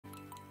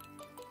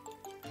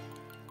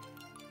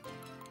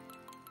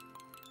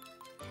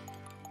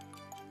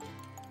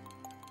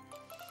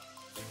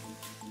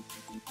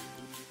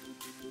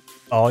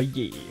Oh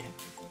yeah.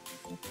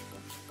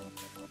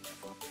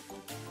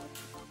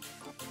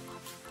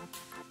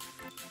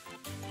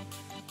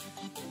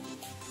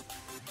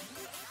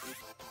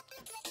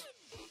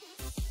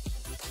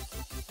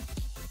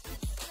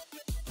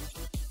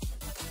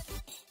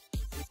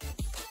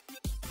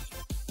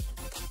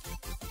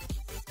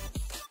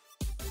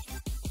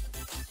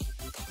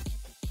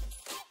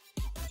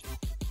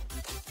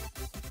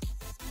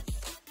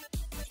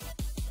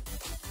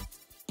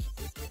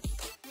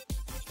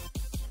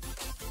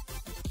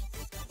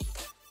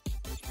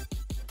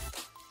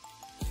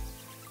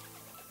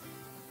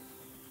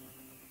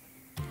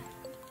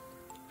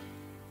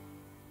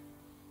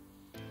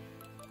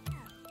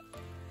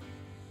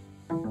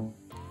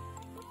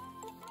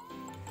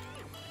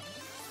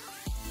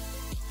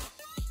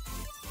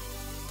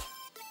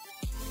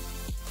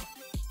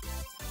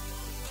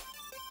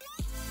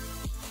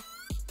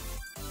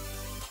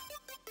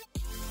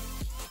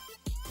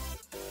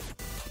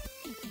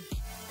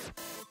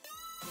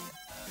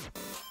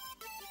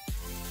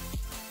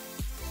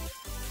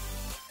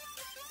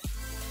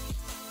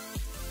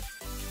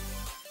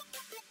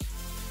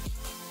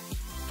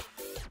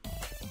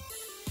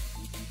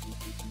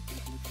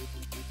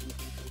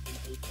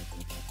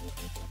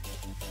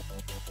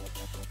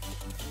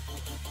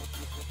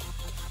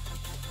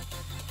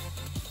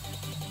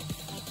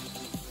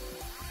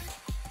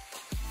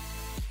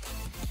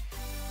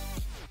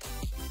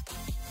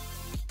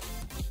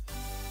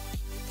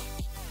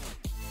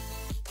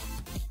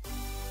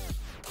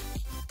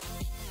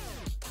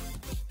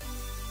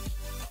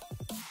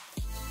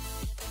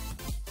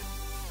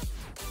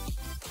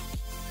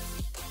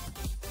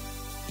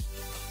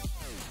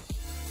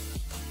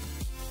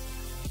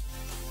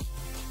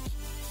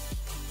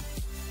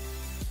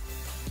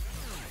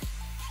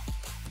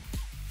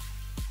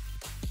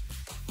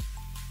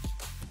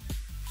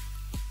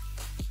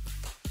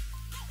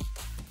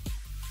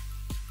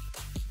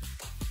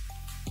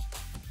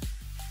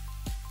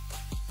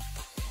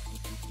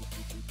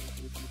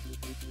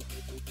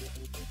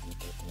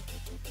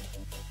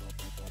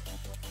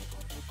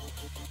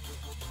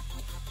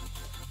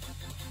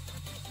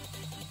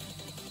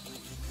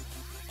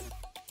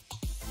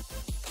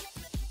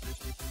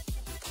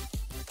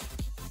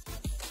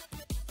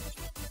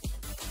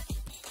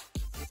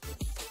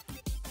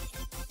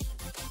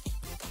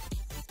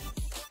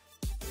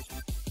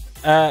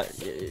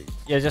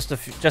 Yeah, just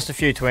a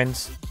few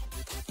twins.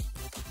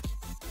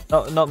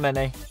 Not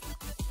many.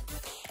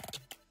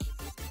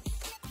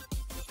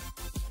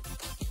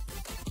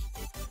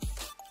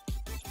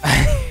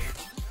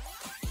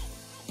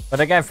 But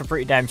they're going for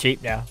pretty damn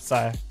cheap now,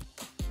 so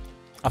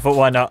I thought,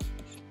 why not?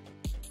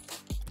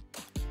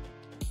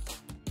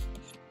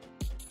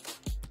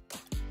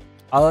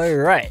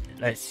 Alright,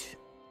 let's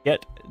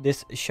get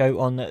this show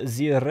on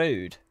the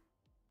road.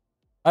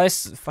 Oh,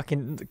 this is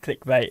fucking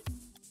clickbait.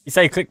 You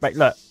say clickbait,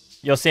 look,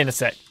 you'll see in a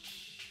sec.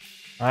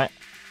 Alright.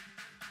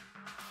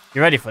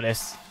 You ready for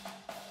this?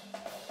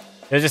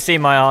 You'll just see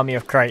my army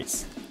of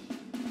crates.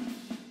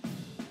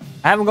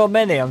 I haven't got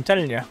many, I'm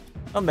telling you.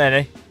 Not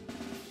many.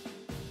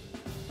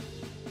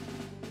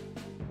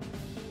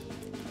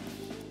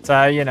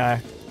 So, you know.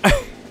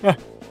 I'm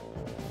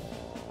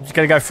just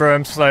gonna go through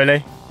them slowly.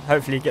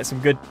 Hopefully get some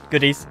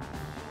goodies.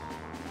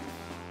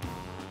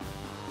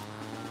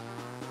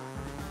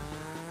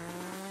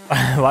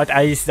 What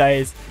Ace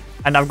days.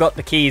 And I've got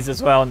the keys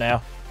as well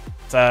now.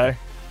 So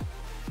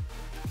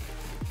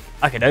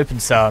I can open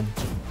some.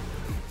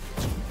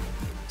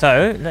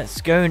 So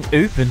let's go and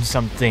open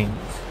something.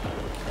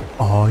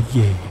 Oh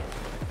yeah.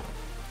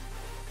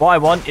 What I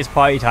want is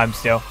party time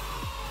still.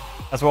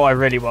 That's what I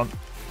really want.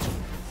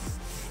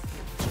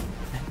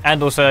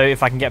 And also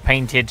if I can get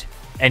painted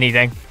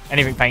anything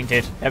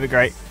painted, that'd be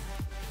great.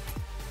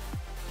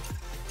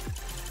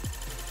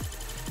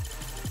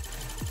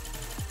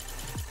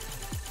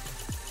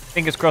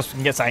 Fingers crossed we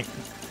can get something.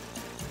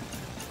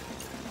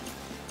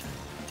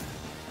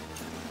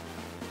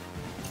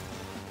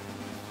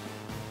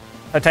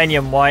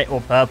 Titanium white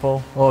or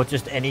purple, or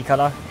just any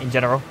colour in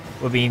general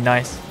would be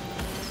nice.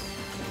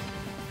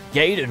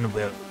 Gaiden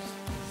wheels.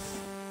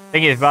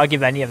 Thing is, if I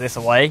give any of this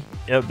away,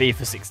 it'll be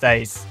for 6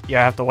 days. You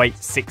have to wait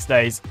 6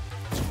 days.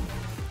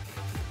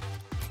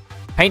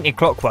 Painted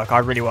clockwork I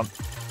really want.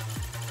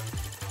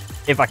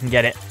 If I can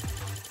get it.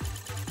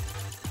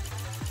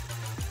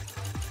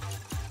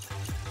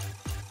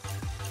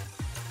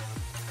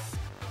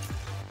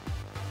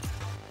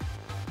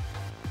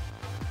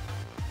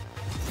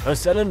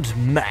 Excellent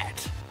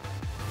mat.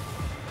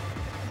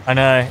 I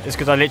know, it's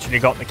because I literally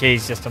got the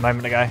keys just a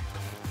moment ago.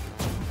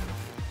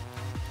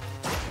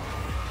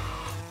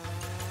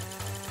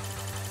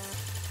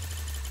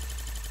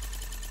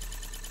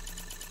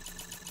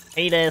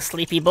 Hey there,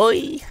 sleepy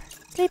boy.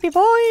 Sleepy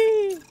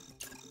boy.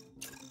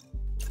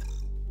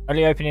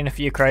 Only opening a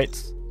few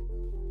crates.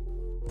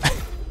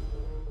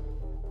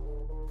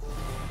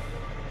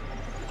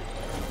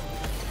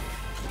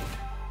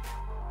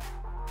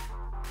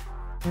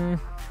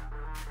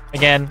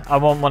 Again, I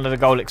want one of the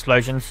gold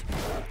explosions.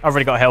 I've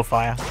already got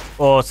Hellfire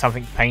or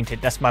something painted.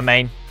 That's my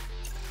main.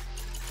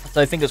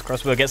 So fingers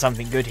crossed we'll get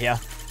something good here.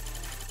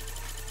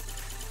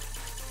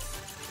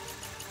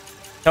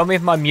 Tell me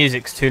if my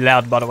music's too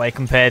loud, by the way,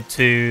 compared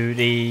to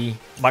the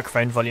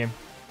microphone volume.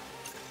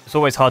 It's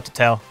always hard to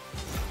tell.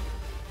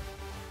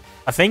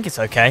 I think it's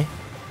okay.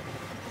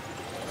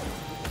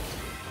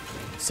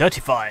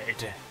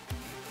 Certified.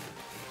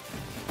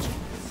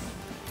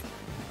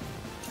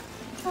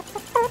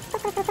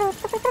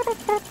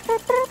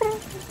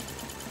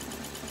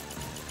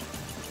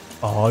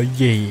 Oh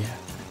yeah.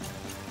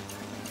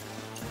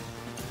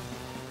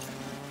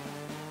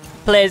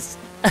 Please.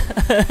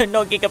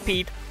 No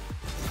gigapede.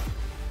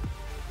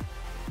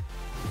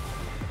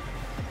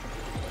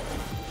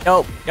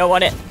 No, don't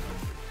want it.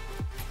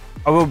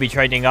 I will be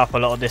trading up a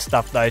lot of this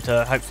stuff though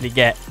to hopefully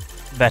get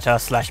better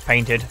 /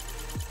 painted.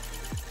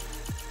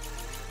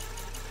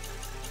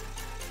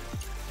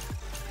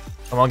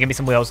 Come on, give me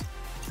some wheels.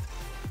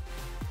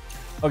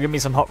 Or give me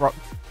some hot rock.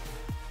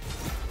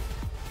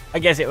 I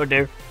guess it will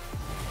do.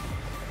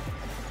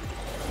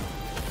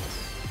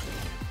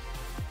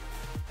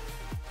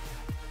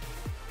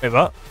 Wait,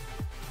 what?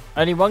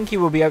 Only one key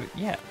will be open.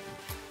 Yeah.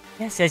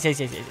 Yes. I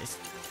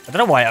don't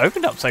know why it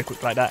opened up so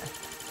quick like that.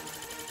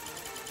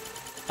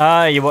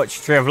 You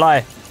watch Tree of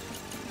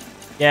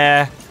Life.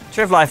 Yeah,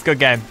 Tree of Life, good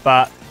game,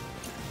 but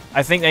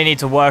I think they need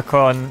to work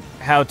on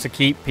how to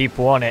keep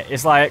people on it.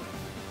 It's like,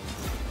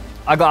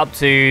 I got up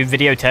to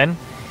video 10,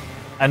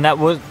 and that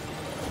was,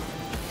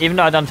 even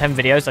though I'd done 10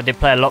 videos, I did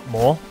play a lot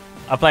more.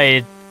 I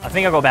think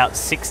I got about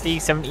 60,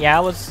 70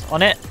 hours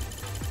on it.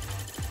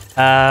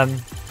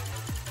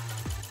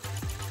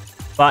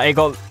 But it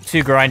got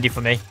too grindy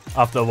for me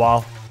after a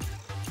while.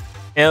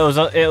 It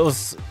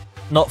was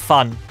not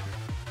fun.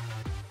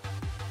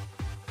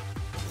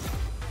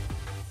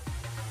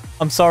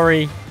 I'm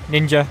sorry,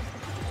 Ninja.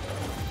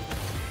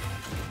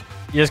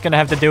 You're just gonna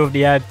have to deal with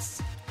the ads.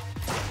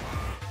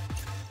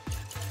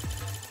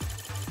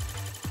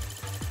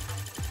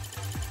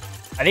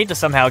 I need to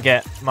somehow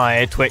get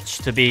my Twitch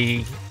to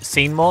be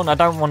seen more. And I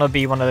don't want to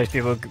be one of those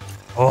people.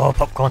 Oh,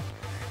 popcorn!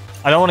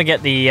 I don't want to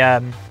get the. I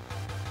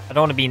don't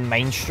want to be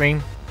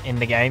mainstream in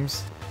the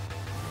games.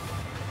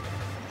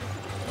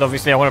 But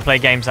obviously, I want to play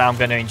games that I'm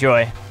going to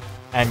enjoy.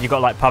 And you've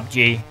got like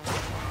PUBG,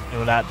 and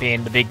all that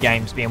being the big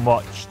games being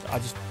watched.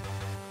 I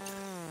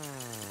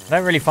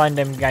don't really find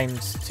them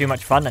games too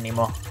much fun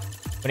anymore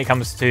when it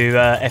comes to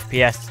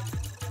FPS.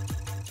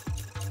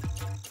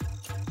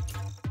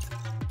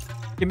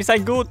 Give me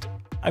something good.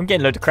 I'm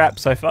getting a load of crap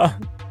so far.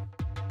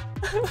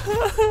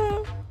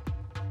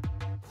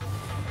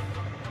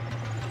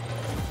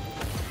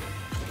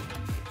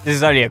 This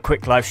is only a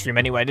quick live stream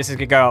anyway. This is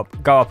gonna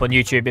go up on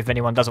YouTube if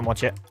anyone doesn't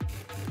watch it.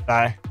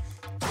 So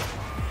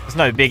it's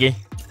no biggie.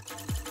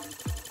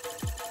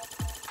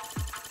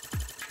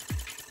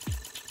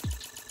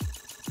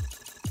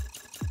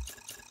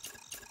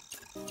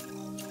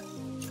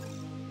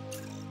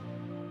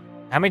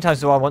 How many times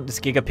do I want this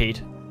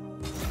gigapede?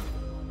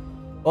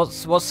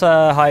 What's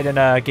hiding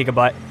a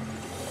gigabyte?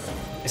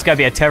 It's gonna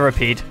be a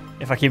terapede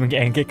if I keep on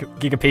getting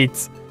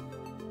gigapedes.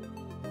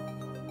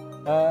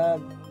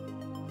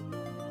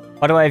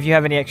 By the way, if you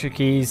have any extra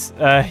keys,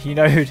 you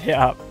know who to hit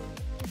up.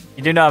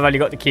 You do know I've only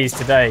got the keys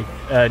today,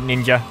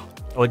 Ninja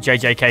or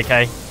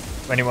JJKK.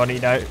 For anyone who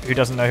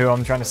doesn't know who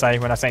I'm trying to say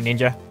when I say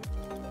Ninja.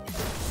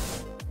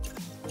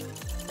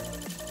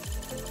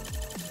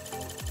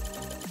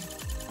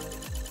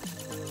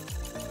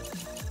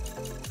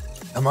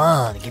 Come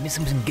on, give me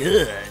something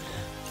good.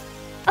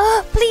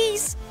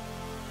 Please.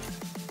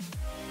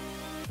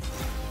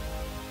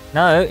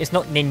 No, it's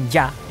not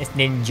ninja. It's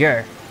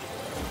ninja.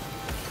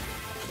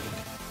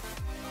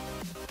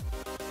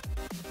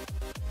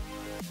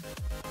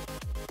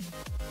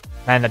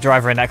 Man, the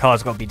driver in that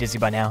car's got to be dizzy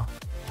by now.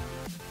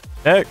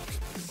 Look.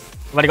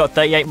 I've only got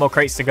 38 more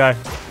crates to go.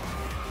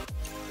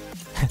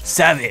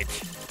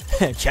 Savage.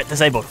 Chat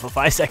disabled for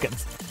 5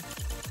 seconds.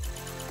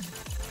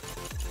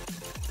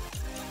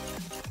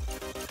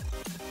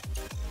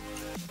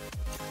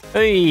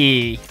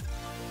 Hey!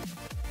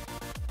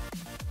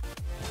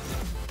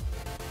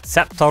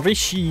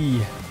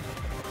 CptAylott.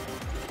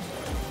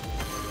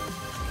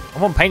 I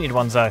want painted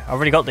ones though. I've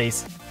already got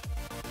these.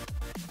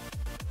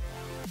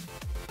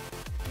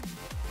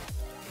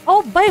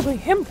 Oh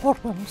baby,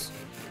 import ones.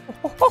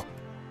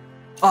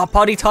 Oh,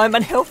 party time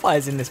and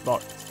Hellfire's in this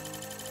box.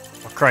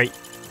 Oh, great.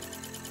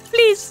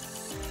 Please.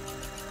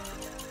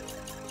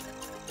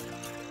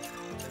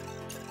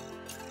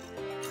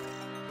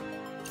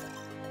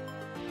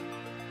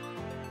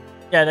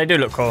 Yeah, they do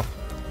look cool.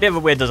 Bit of a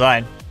weird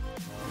design.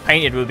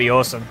 Painted would be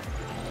awesome.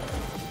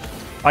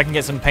 I can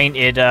get some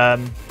painted,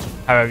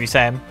 however you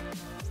say them.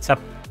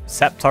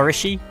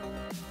 CptAylott?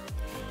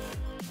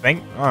 I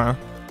think? I don't know.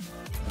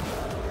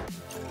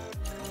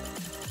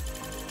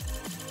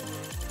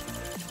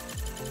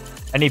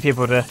 I need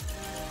people to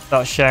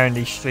start sharing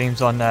these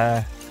streams on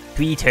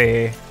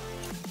Twitter.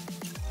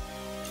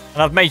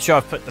 And I've made sure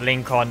I've put the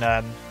link on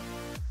my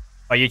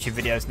YouTube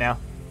videos now,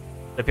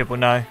 so people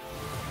know.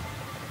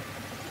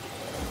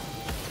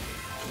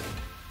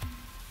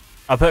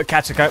 I put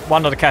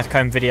one of the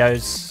catacomb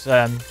videos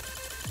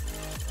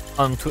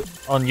on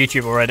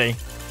YouTube already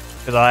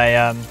because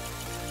I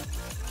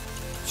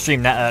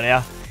streamed that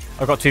earlier.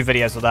 I got 2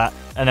 videos of that,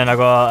 and then I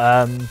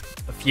got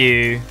a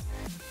few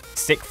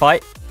stick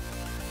fight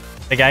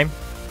the game.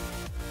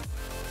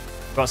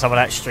 Got some of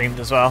that streamed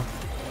as well.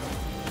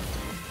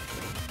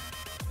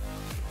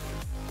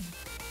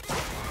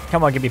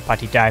 Come on, give me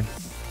party time.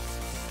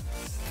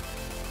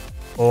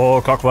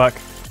 Oh, clockwork.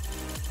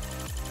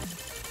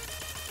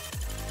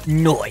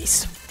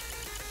 Nice.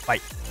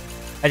 Wait,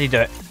 how do you do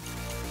it?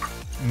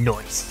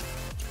 Nice.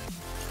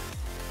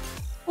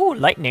 Oh,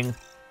 lightning.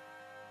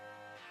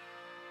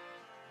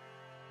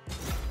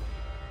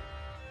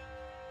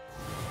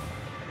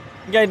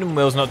 Gaiden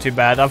wheel's not too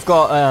bad. I've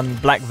got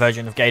black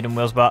version of Gaiden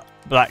wheels, but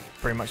black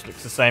pretty much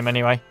looks the same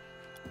anyway.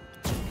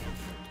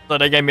 So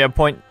they gave me a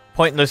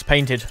pointless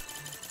painted.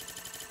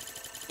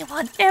 You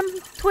want them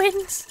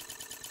twins?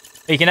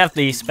 You can have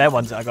the spare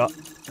ones that I got.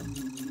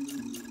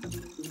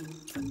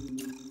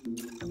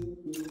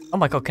 Oh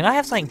my god, can I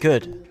have something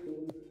good?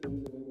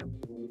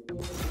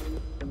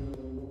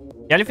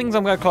 The only things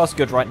I'm going to class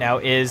good right now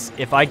is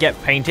if I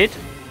get painted.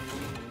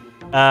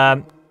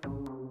 Not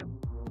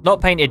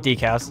painted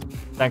decals.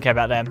 Don't care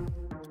about them.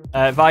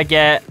 If I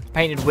get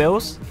painted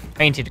wheels,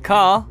 painted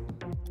car,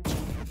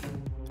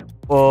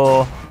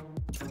 or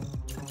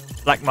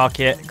black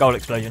market, gold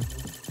explosion.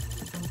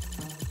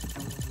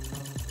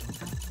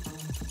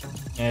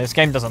 Yeah, this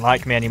game doesn't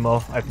like me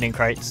anymore, opening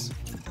crates.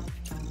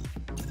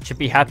 Should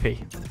be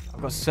happy.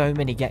 I've got so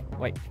many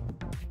wait.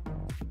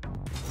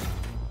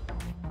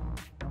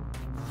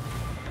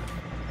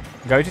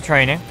 Go to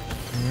training.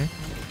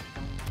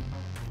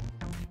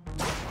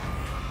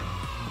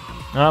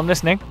 No, I'm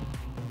listening.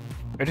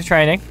 Go to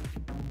training.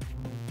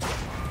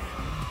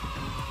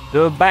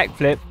 Do a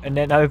backflip and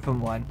then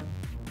open one.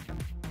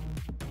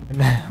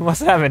 And then, what's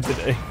that meant to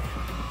do?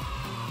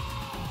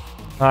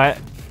 Alright,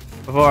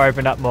 before I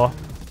open up more.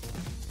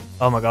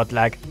 Oh my god,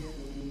 lag.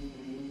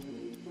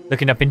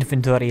 Looking up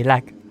inventory,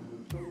 lag.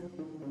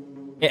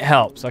 It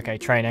helps. Okay,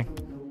 training.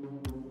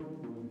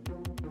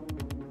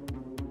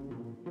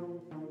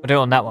 I'll do it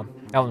on that one.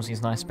 That one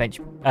seems nice.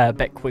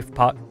 Beckwith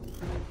Park.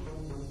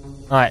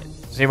 Alright,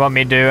 so you want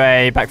me to do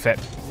a backflip?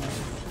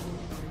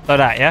 So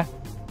that, yeah?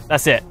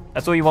 That's it.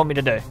 That's all you want me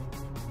to do.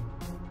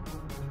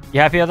 You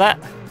happy with that?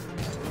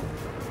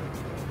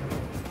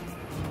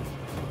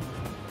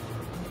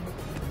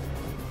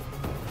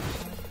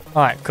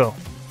 Alright, cool.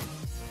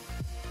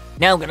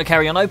 Now I'm going to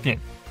carry on opening.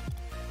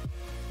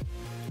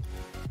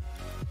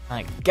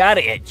 I got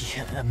it.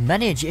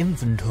 Manage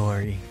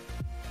inventory.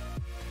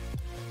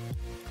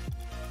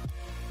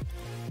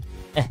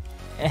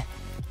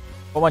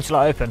 What one shall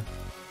I open?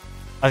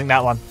 I think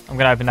that one. I'm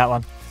going to open that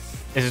one.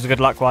 This is a good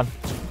luck one.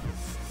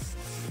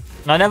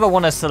 And I never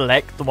want to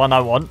select the one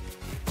I want.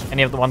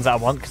 Any of the ones that I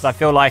want. Because I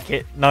feel like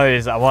it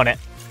knows that I want it.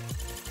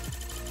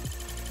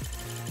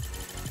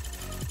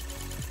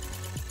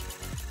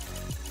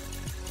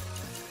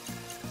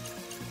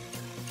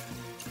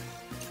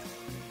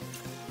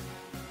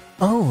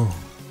 Oh.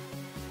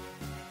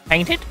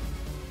 Painted?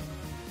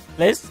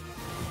 Liz?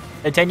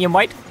 Titanium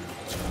white?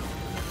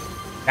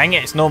 Dang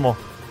it, it's normal.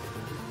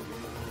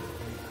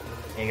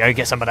 There you go,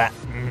 get some of that.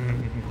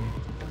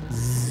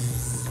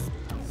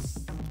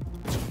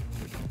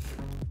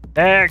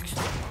 Next!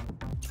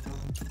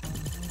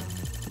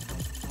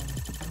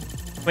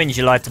 Twins,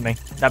 you lied to me.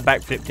 That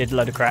backflip did a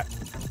load of crap.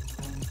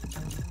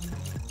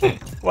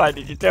 Why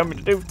did you tell me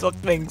to do such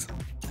things?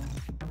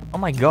 Oh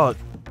my god.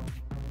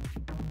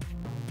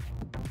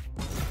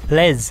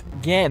 Please,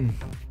 game.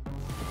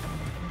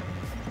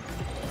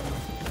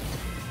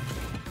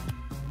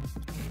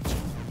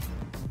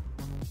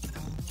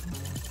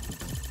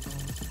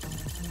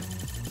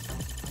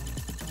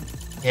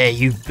 Yeah,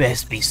 you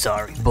best be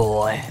sorry,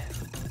 boy.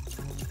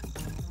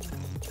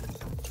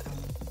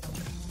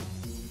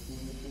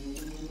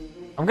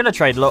 I'm gonna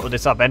trade a lot of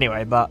this up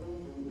anyway, but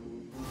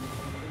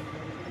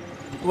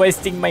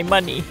wasting my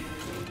money.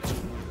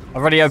 I've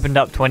already opened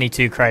up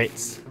 22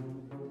 crates.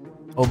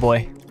 Oh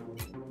boy.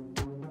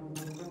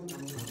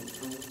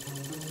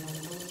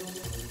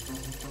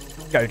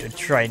 Go to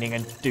training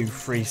and do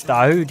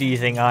freestyle. Who do you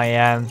think I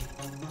am?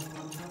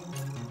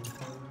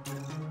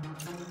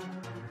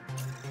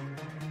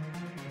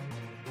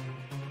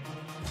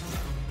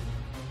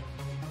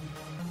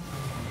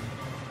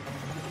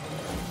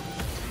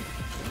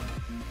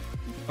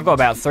 I've got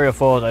about 3 or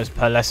 4 of those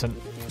pearlescent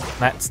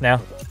mats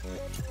now.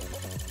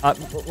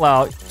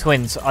 Well,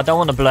 twins, I don't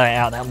want to blur it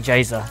out that I'm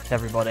Jazer to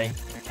everybody.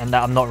 And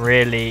that I'm not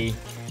really...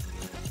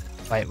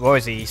 Wait, what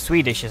is he? He's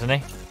Swedish, isn't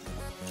he?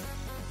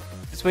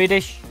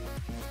 Swedish?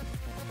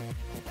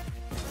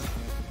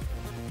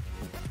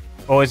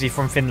 Or is he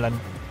from Finland?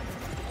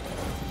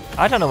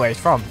 I don't know where he's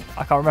from.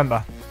 I can't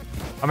remember.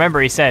 I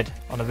remember he said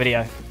on a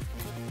video.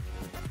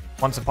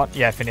 Once upon...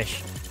 Yeah,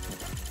 Finnish.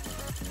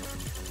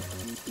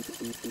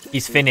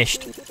 He's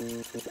finished.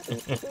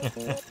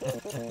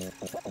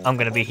 I'm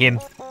gonna be him.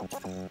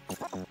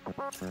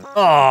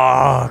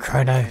 Oh,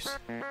 Kronos.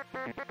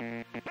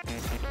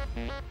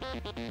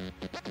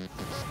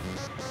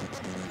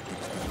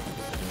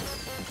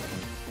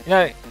 You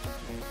know,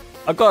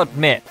 I've got to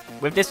admit,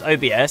 with this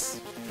OBS,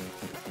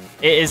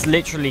 it has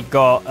literally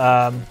got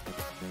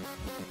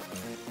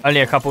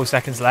only a couple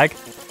seconds lag,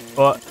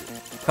 but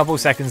a couple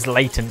seconds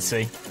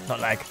latency, not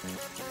lag.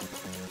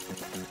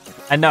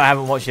 And no, I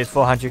haven't watched his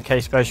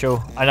 400k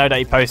special. I know that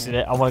he posted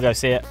it. I want to go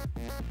see it.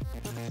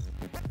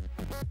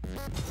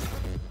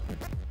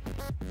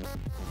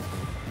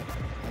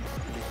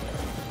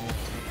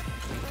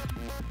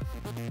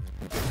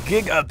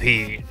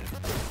 Gigapede.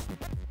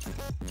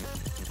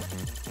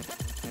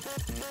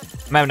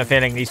 I'm having a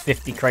feeling these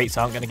 50 crates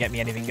aren't going to get me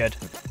anything good.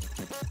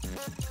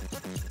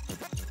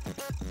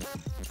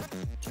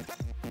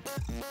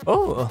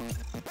 Oh,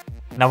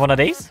 another one of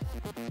these?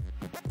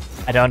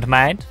 I don't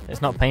mind.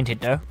 It's not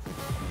painted though.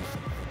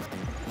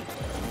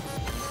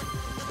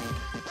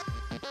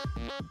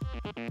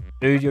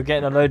 Dude, you're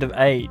getting a load of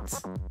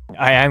AIDS.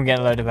 I am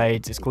getting a load of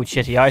AIDS. It's called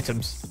shitty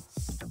items.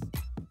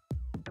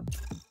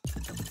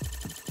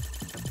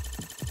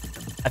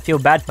 I feel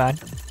bad, man.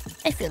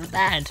 I feel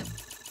bad.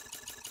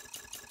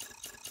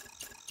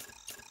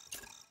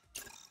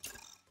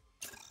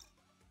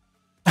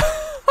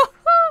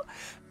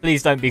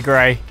 Please don't be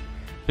grey.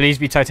 Please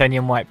be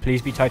titanium white.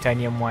 Please be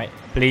titanium white.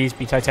 Please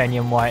be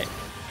titanium white.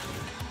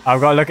 I've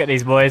got to look at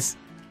these boys.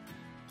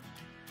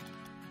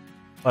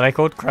 What are they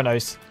called?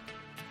 Chronos.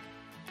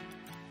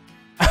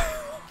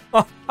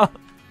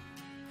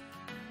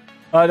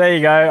 Oh, there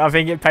you go. I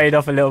think it paid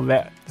off a little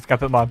bit. Let's go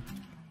put them on.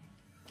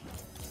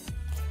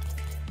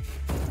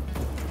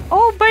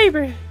 Oh,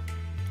 baby.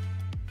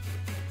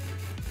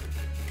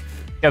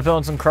 Go put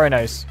on some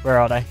Chronos. Where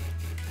are they?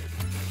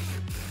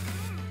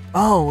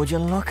 Oh, would you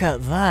look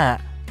at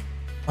that?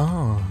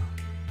 Oh.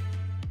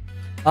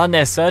 On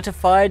their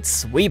certified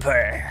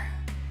sweeper.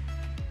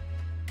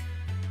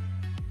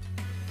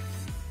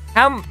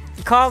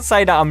 You can't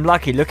say that I'm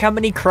lucky. Look how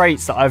many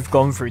crates that I've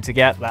gone through to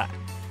get that.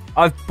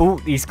 I've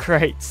bought these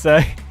crates, so...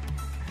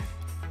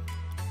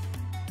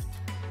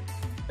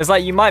 It's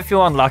like you might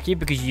feel unlucky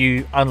because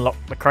you unlock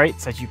the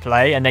crates as you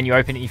play, and then you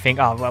open it and you think,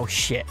 oh, well,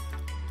 shit.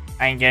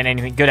 I ain't getting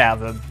anything good out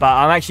of them. But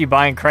I'm actually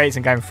buying crates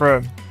and going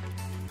through them.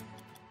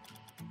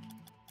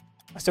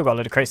 I still got a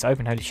load of crates to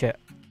open, holy shit.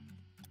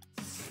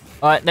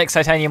 Alright, next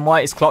titanium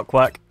white is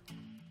clockwork.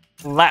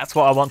 That's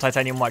what I want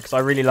titanium white, because I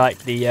really like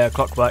the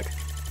clockwork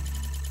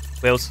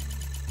wheels.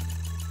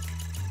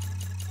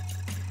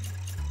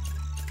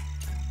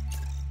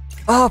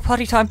 Oh,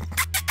 party time.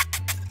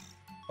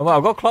 Oh, well,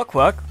 I've got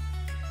clockwork.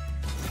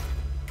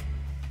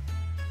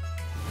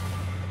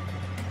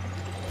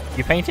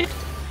 You painted?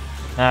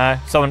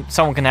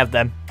 Someone can have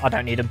them. I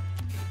don't need them.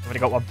 I've already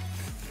got one.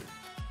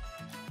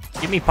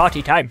 Give me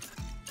party time.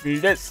 Do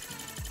this.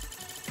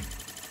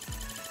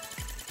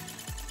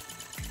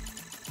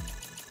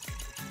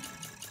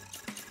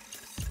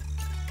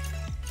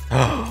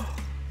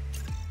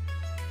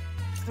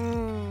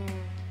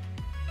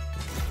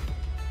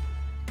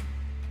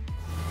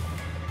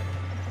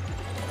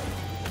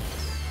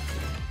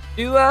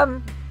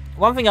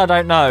 One thing I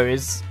don't know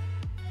is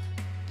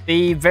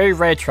the very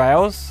rare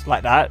trails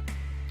like that.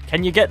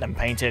 Can you get them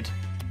painted?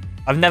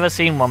 I've never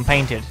seen one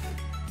painted.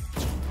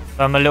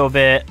 So I'm a little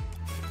bit...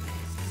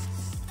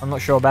 I'm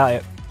not sure about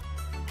it.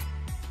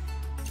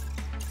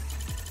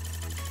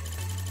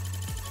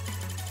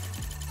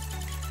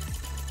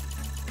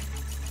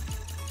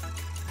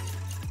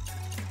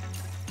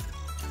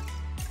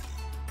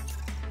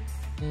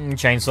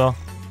 Chainsaw.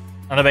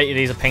 And I bet you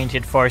these are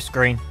painted forest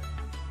green.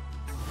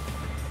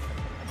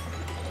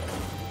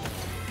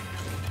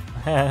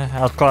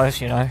 I was close,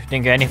 you know.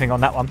 Didn't get anything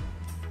on that one.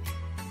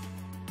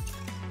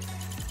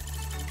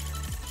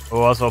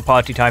 Oh, also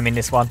party time in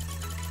this one.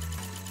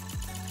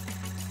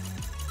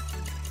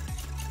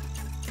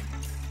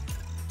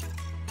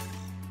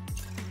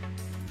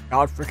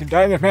 God freaking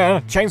damn it,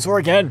 man. Chainsaw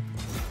again.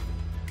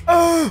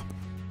 Oh!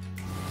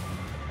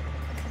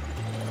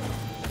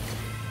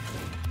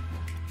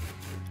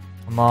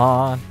 Come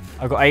on.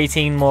 I've got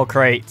 18 more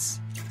crates.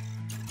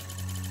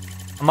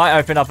 I might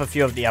open up a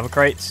few of the other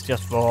crates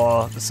just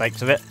for the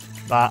sakes of it,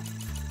 but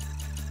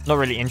not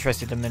really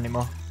interested in them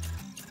anymore.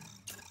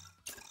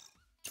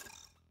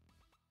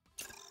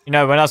 You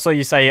know, when I saw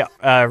you say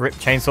rip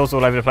chainsaws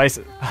all over the place,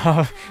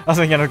 I was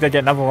thinking I was going to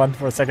get another one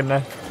for a second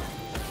there.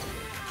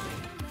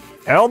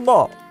 Hell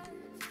no!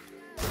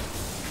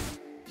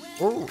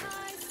 Ooh.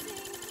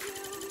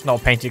 Not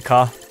a painted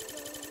car.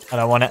 I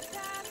don't want it.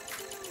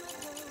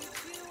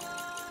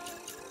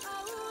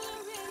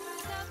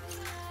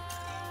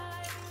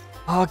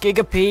 Oh,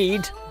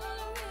 Gigapede!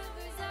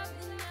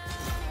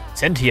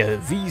 Sentia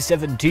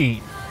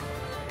V17.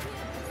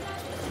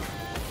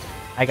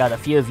 I got a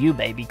few of you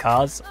baby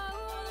cars.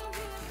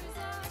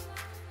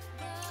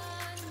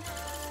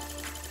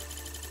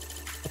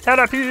 A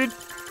Terrapede!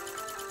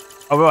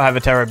 I will have a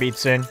Terrapede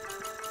soon.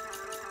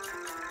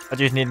 I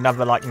just need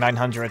another like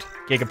 900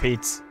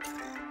 Gigapedes.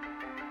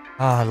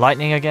 Ah,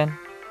 lightning again?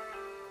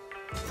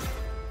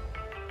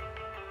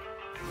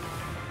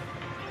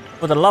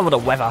 For the love of the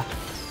weather.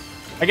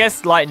 I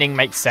guess lightning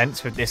makes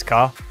sense with this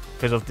car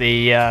because of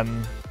the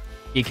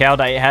decal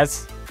that it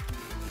has.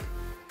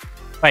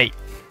 Wait.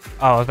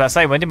 Oh, I was about to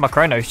say, when did my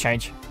chronos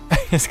change?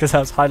 It's because I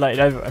was highlighted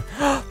over it.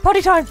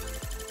 Party time!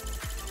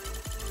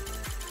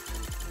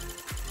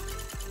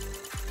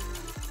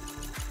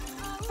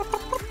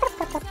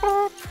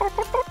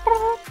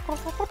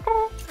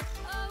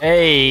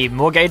 Hey,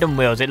 more Gaydon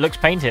wheels. It looks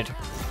painted.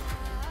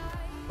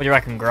 What do you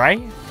reckon,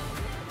 grey?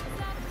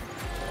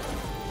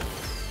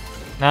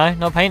 No,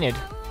 not painted.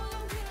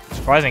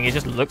 Surprising, it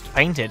just looked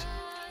painted.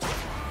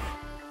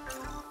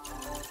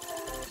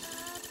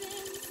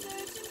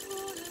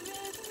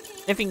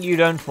 Anything you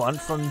don't want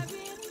from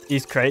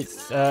these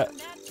crates,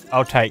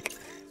 I'll take.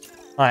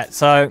 Alright,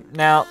 so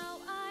now,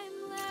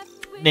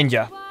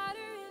 Ninja,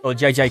 or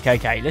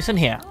JJKK, listen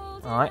here,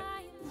 alright?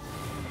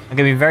 I'm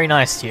going to be very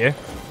nice to you.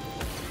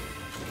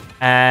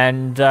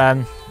 And,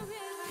 I'm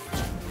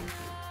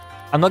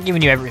not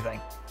giving you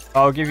everything.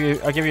 I'll give you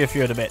a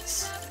few of the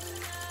bits.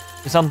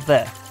 There's some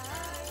there.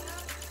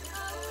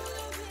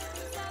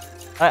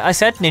 I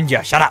said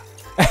Ninja, shut up!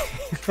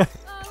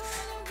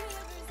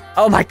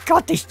 Oh my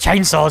god, these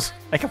chainsaws!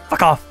 They can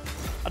fuck off!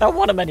 I don't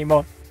want them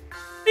anymore.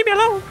 Leave me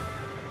alone!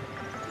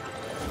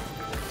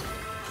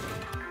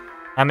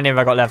 How many have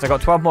I got left? I've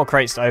got 12 more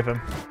crates to open.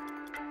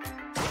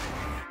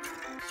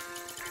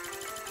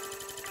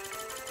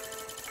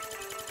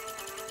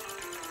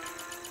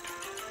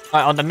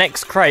 Alright, on the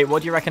next crate,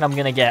 what do you reckon I'm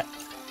gonna get?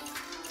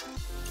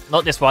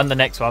 Not this one, the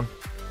next one.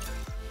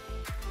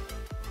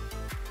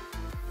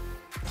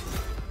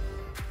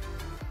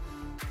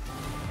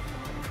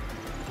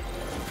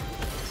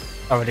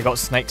 I already got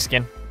snake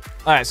skin.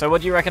 Alright, so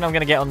what do you reckon I'm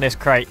going to get on this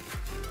crate?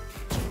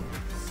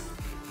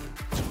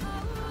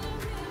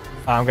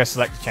 I'm going to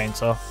select the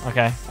chainsaw.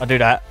 Okay, I'll do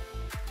that.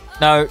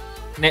 No,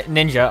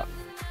 Ninja.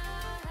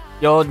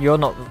 You're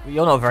not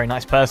a very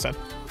nice person.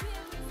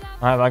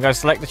 Alright, I'm going to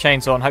select the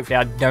chainsaw and hopefully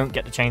I don't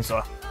get the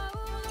chainsaw.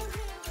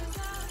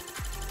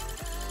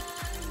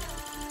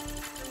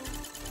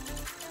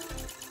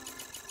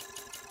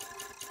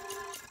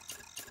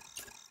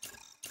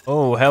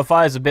 Oh,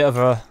 Hellfire's a bit of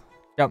a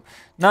jump.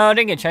 No, I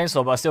didn't get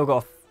chainsaw, but I still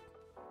got a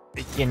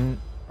freaking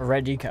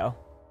red decal.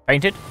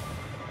 Painted?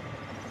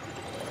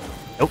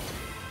 Nope.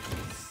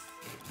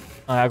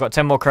 Alright, I've got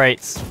 10 more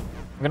crates.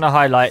 I'm gonna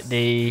highlight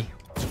the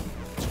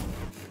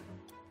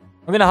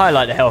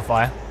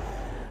Hellfire.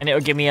 And it'll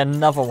give me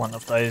another one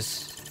of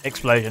those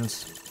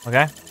explosions.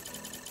 Okay?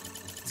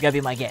 It's gonna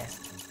be my guess.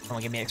 Come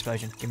on, give me an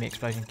explosion. Give me an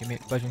explosion. Give me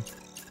an explosion.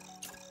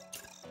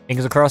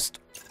 Fingers crossed.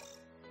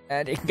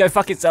 And it can go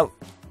fuck itself.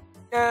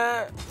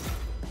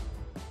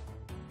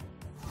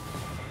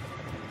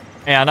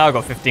 Yeah, I know I've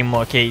got 15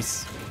 more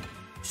keys.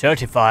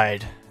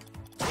 Certified.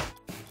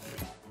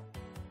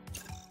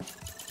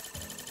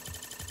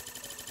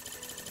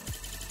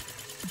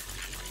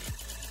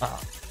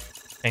 Oh.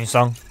 Sing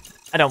song.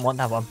 I don't want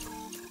that one.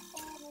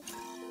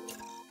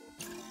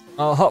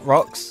 Oh, hot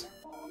rocks.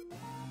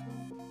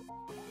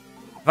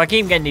 If I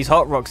keep getting these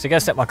hot rocks, they're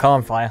gonna set my car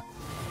on fire.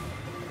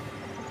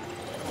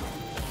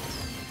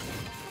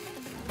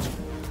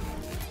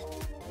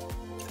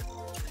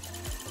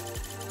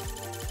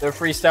 Do a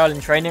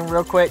freestyle training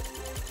real quick.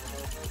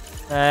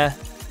 I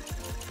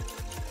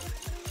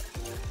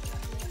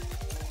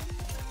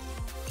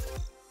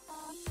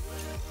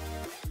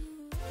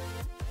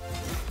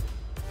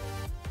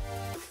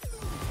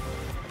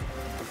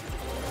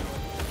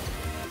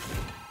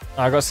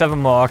got 7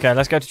 more. Okay,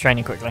 let's go to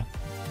training quickly.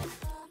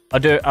 I'll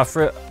do a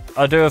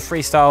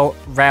freestyle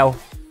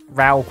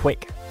row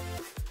quick.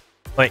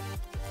 Wait,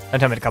 don't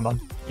tell me to come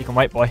on. You can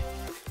wait, boy.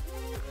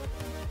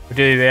 We'll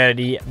do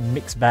the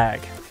mixed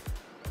bag.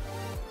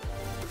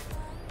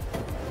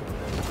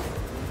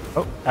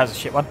 Oh, that was a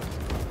shit one.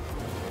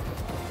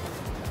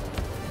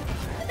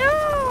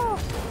 No!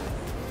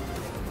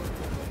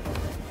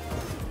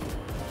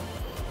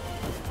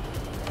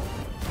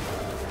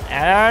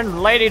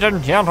 And ladies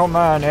and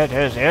gentlemen, it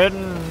is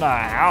in the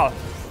house.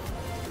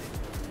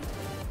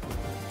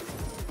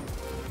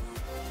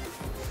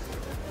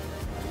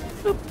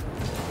 Boop.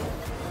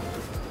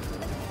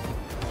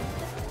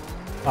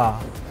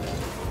 Ah.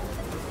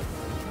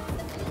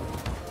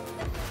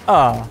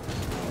 Ah.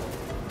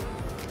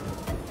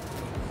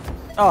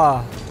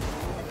 Ah.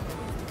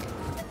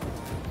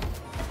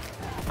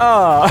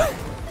 Ah.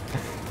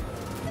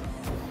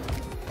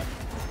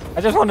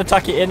 I just want to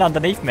tuck it in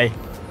underneath me.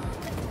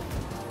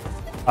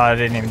 Oh, I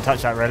didn't even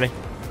touch that, really.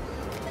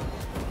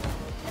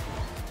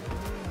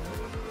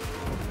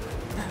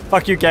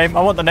 Fuck you, game.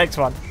 I want the next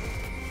one.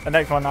 The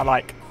next one I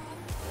like.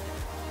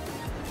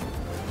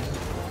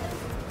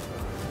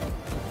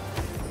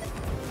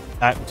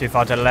 No, too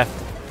far to the left.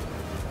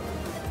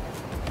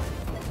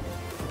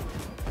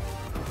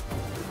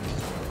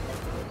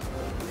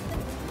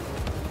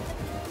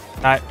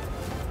 No.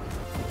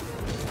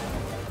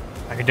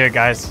 I can do it,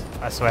 guys.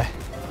 I swear.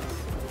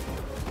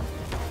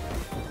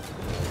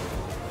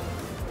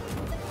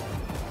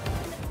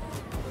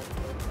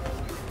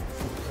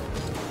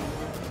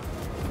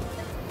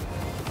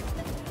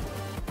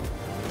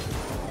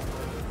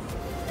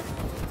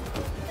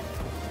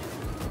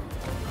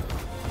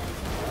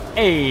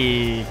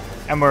 Hey,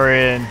 and we're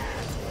in.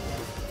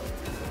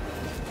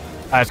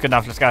 Alright, it's good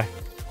enough. Let's go. I've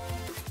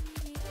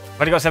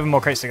already got 7 more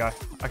crates to go.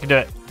 I can do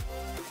it.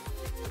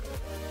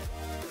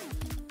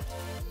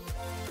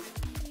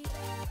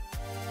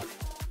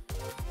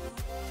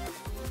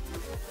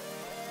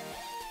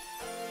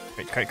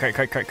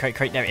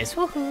 Crate. There it is.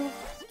 Woohoo.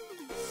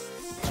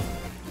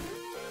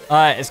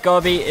 Alright,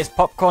 it's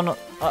popcorn.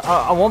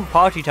 I want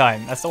party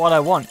time. That's the one I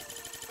want.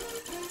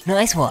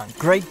 Nice one.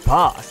 Great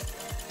pass.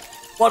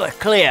 What a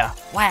clear.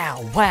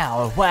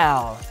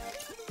 Wow.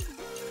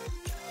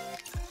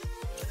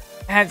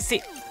 And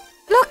see.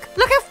 Look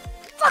how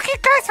fucking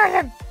close I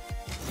am.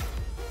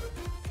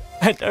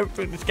 I don't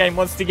think this game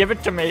wants to give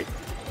it to me.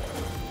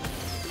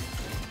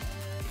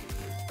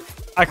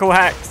 I call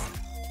hacks.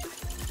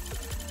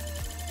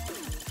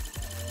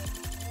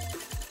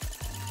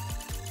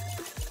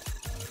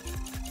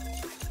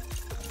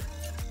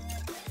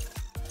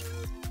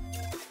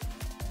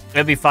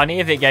 It'd be funny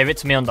if it gave it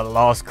to me on the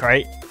last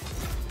crate.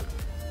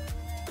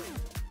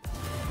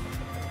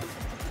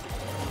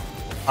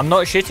 I'm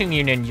not shitting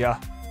you,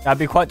 Ninja. That'd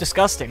be quite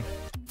disgusting.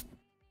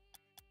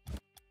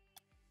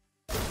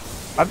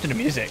 Up to the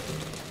music.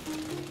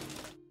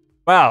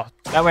 Wow,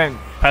 that went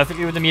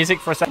perfectly with the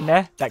music for a second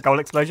there. That goal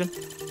explosion.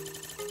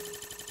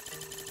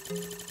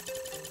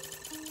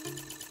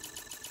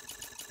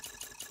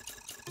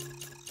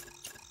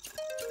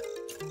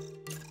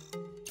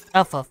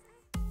 Oh, for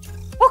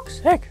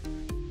fuck's sake.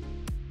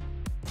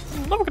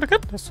 I'm never gonna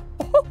get this.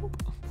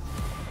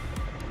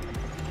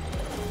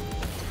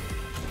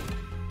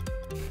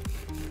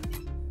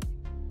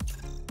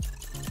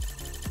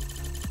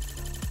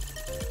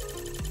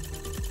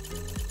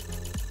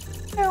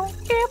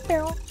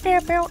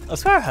 I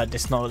swear I heard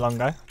this not long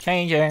ago.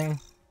 Changing.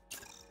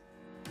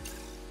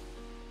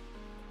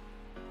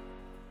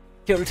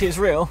 Tilt is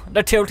real.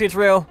 The tilt is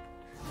real.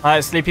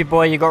 Alright, sleepy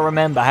boy, you gotta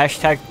remember.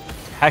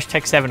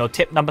 Hashtag 7 or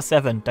tip number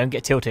 7. Don't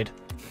get tilted.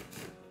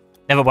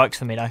 Never works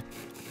for me though.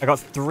 I got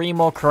 3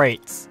 more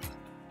crates.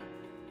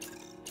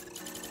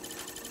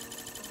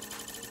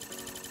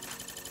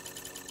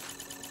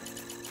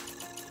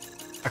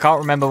 I can't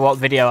remember what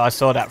video I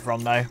saw that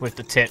from though, with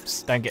the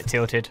tips. Don't get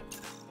tilted.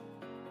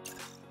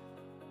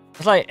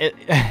 It's like,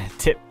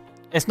 tip.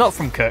 It's not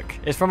from Cook.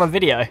 It's from a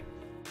video.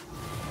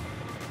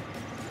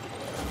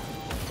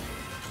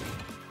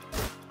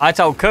 I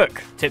told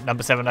Cook tip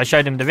number 7. I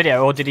showed him the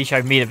video, or did he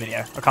show me the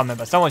video? I can't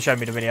remember. Someone showed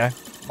me the video.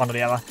 One or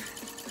the other.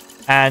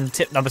 And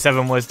tip number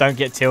 7 was don't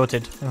get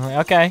tilted. I'm like,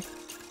 okay.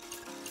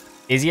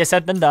 Easier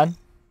said than done.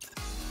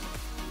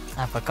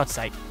 Ah, for God's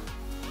sake.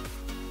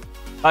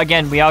 But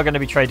again, we are going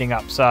to be trading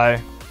up, so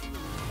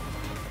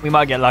we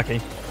might get lucky.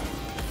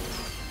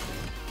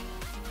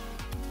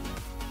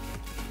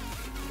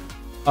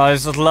 Oh,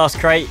 this is the last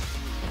crate.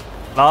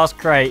 Last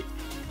crate.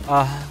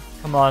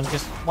 Come on,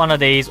 just one of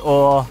these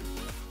or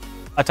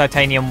a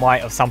titanium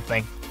white or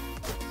something.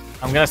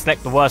 I'm going to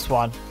select the worst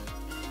one.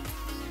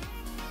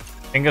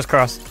 Fingers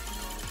crossed.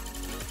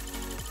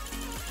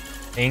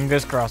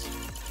 Fingers crossed.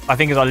 My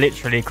fingers are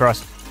literally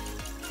crossed.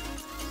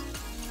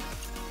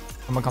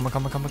 Come on.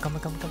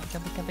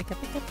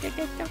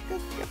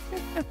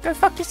 Go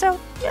fuck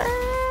yourself. Yeah.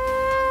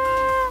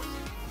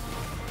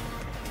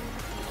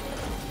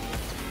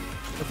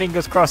 The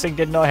fingers crossing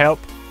did not help.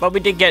 But we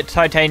did get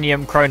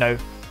titanium Chronos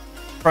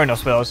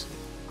wheels.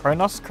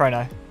 Chrono.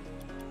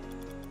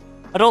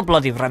 I don't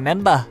bloody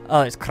remember.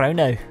 Oh, it's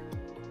Chrono.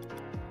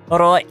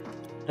 Alright.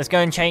 Let's go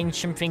and change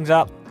some things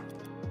up.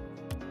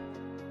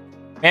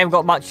 We haven't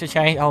got much to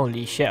change.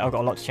 Holy shit, I've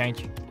got a lot to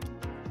change.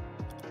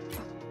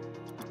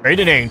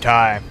 Gardening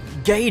time.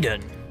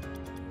 Gaiden.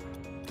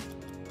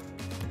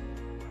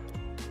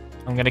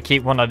 I'm going to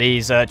keep one of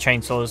these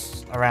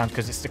chainsaws around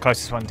because it's the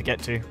closest one to get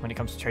to when it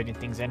comes to trading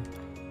things in.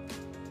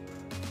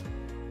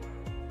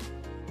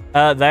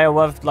 They are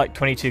worth like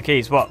 22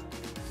 keys. What?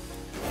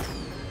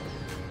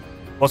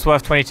 What's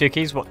worth 22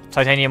 keys? What?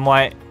 Titanium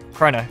white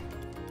Chrono.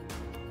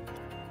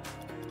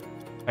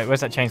 Wait, where's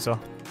that chainsaw?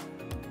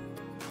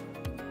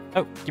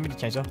 Oh, give me the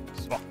chainsaw.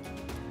 Swap.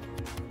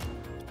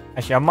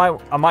 Actually,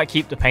 I might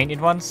keep the painted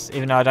ones,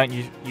 even though I don't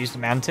use the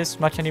mantis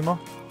much anymore.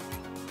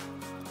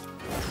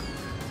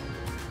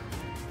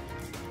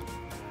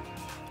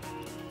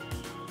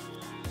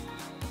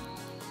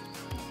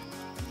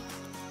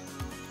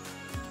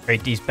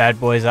 Trade these bad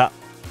boys up.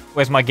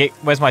 Where's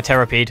my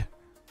Terrapede?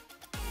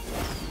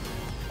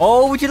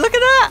 Oh, would you look at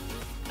that?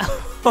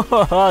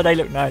 Oh, they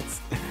look nice.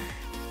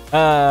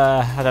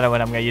 I don't know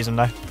when I'm going to use them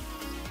though.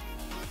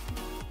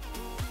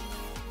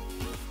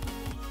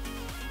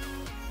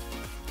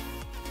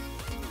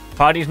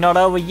 Party's not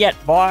over yet,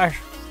 boys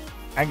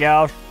and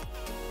girls.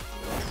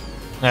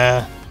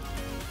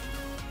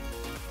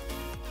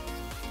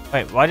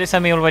 Wait, why did it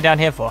send me all the way down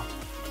here for?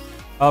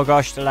 Oh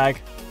gosh, the lag.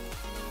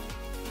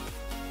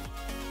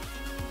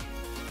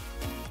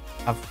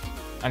 I've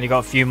only got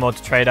a few more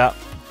to trade up.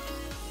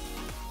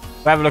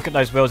 We'll have a look at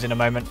those wheels in a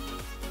moment.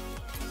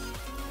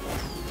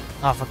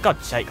 Oh, for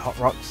God's sake, Hot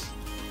Rocks.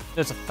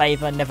 Do us a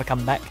favour, never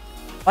come back.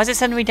 Why is it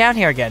sending me down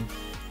here again?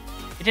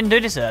 It didn't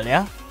do this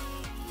earlier.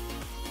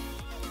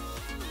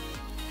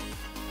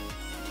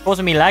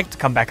 Causing me lag to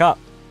come back up.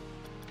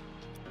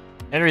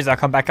 The only reason I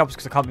come back up is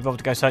because I can't be bothered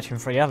to go searching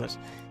for the others.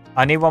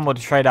 I need one more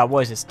to trade out.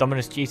 What is this?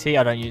 Dominus GT?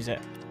 I don't use it.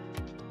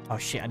 Oh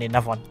shit, I need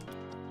another one.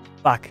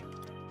 Fuck.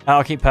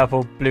 I'll keep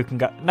purple. Blue can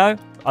go. No,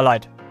 I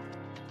lied.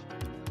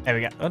 There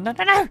we go. Oh, no,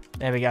 no, no.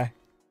 There we go.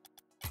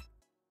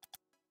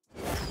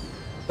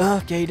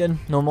 Gaiden.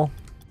 Normal.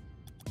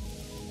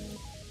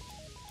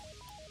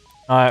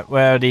 Alright,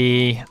 where are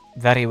the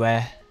very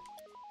rare?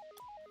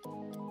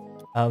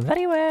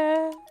 Very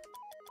rare.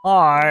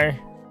 Hi.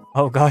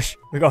 Oh gosh,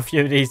 we got a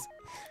few of these.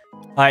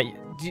 Alright,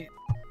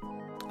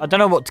 I don't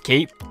know what to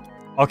keep.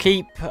 I'll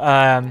keep 2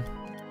 of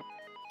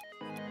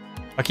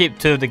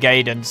the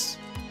Gaidens.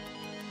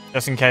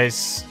 Just in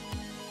case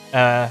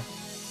Ninja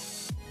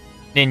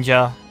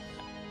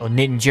or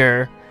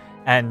Ninja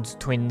and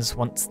Twins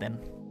wants them.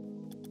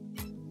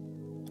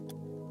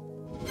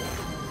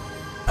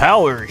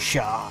 Power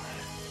shot.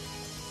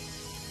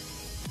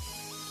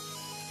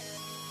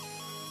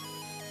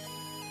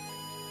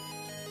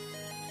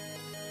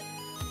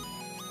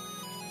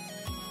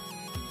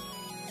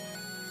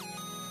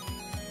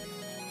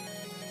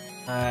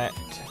 Alright.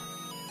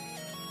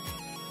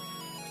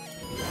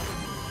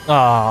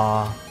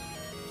 Ah.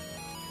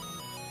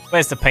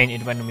 Where's the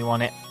painted when we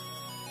want it?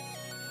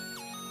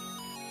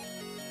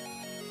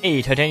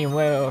 Hey, titanium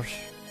wheels.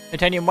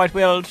 Titanium white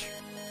wheels.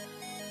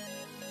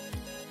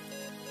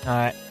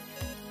 Alright.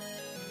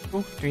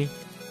 2, 3,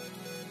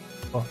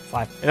 4,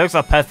 5. It looks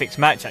like a perfect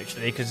match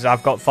actually, because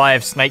I've got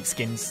 5 snake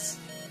skins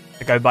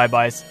to go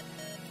bye-byes.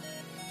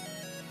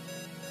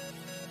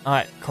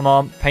 Alright, come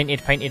on.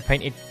 Painted, painted,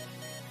 painted.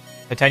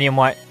 Titanium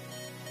white.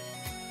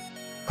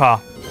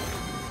 Car.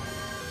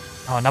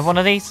 Oh, another one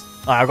of these?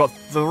 Alright, I've got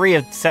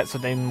 3 sets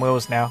of them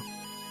wheels now.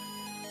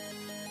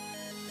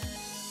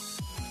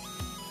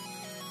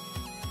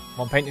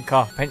 Come on, painted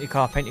car, painted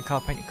car, painted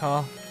car, painted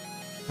car.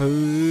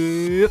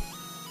 You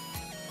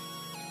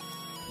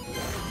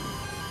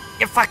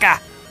fucker!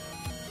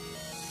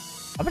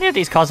 How many of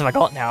these cars have I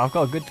got now? I've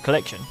got a good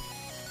collection.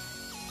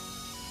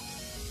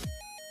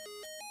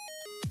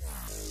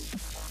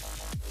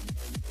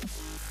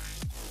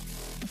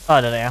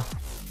 Oh, there they are.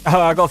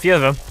 Oh, I got a few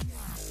of them.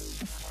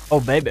 Oh,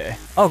 baby.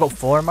 Oh, I've got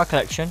 4 in my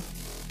collection.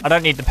 I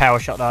don't need the power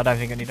shot though. I don't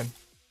think I need them.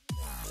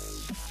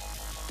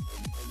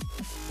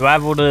 Do I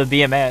have all the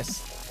BMS?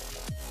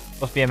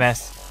 What's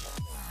BMS?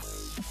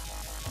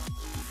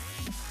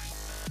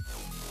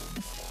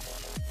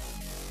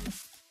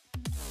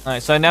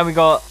 Alright, so now we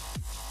got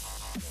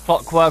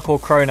Clockwork or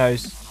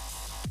Chronos.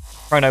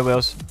 Chrono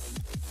wheels.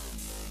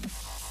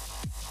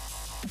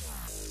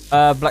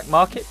 Black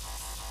Market.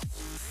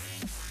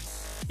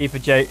 Keep a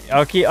J.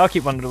 I'll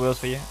keep one of the wheels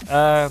for you.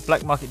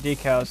 Black Market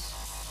decals.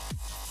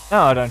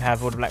 No, I don't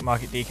have all the Black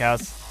Market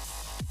decals.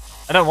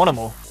 I don't want them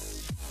all.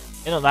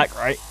 They're not that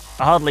great.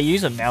 I hardly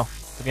use them now,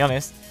 to be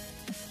honest.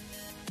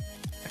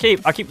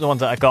 I keep the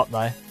ones that I got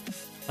though,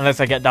 unless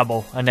I get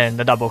double, and then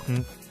the double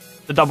can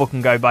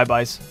go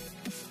bye-byes.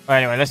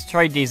 Right, anyway, let's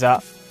trade these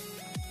up.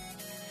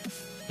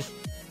 Just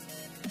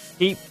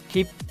keep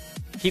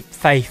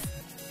faith.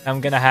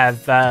 I'm gonna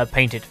have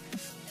painted.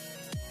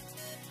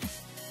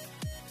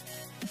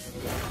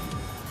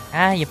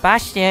 Ah, you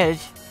bastard!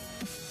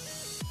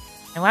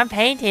 I want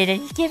painted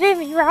and you're giving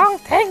me wrong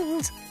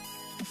things!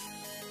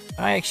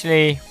 I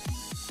actually...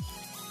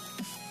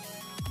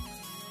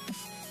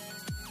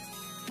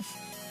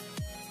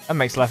 That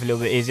makes life a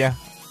little bit easier.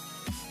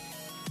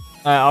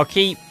 I'll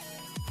keep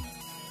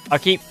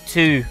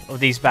 2 of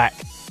these back.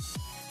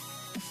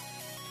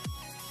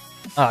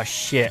 Oh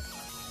shit.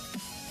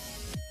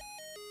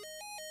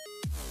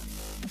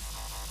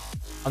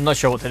 I'm not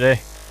sure what to do.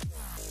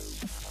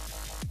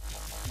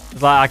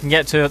 It's like I can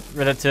get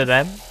rid of 2 of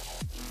them,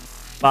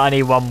 but I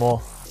need 1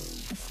 more.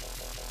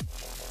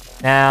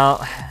 Now,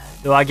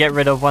 do I get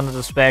rid of one of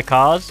the spare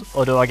cars,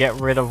 or do I get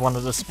rid of one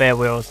of the spare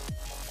wheels?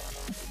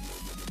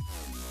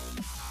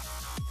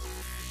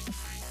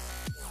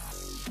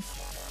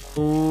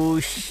 Oh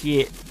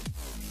shit.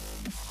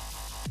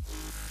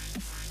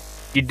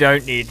 You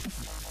don't need.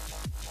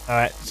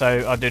 Alright,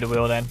 so I'll do the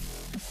wheel then.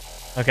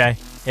 Okay,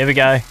 here we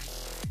go.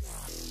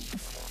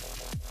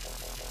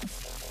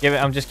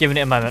 I'm just giving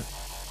it a moment.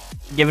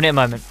 Giving it a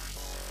moment.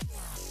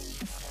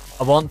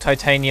 I want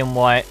titanium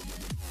white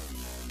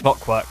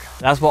Clockwork.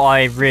 That's what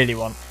I really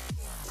want.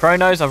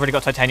 Chronos, I've already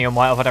got titanium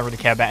white. I don't really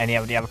care about any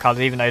of the other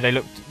colours, even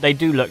though they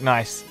do look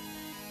nice.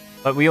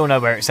 But we all know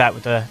where it's at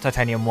with the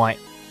titanium white.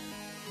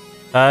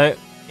 So,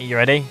 are you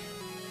ready?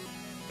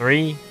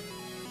 3,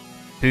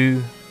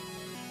 2,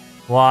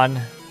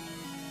 1.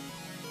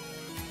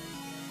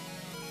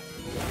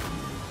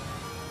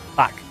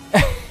 Fuck.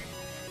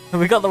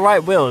 We got the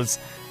right wheels.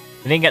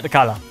 We didn't get the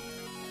colour.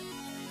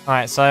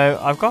 Alright, so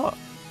I've got...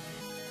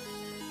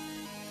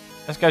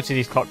 Let's go to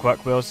these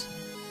Clockwork wheels.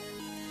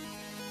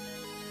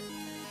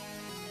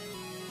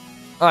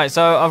 Alright,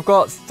 so I've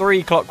got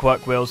 3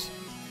 Clockwork wheels.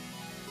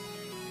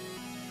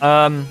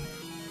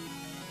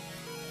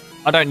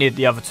 I don't need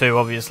the other 2,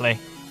 obviously.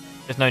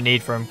 There's no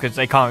need for them because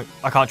I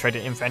can't trade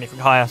it in for anything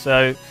higher.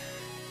 So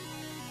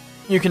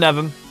you can have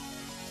them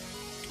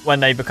when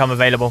they become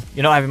available.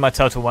 You're not having my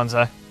total ones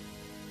though.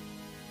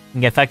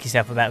 You can fuck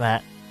yourself about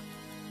that.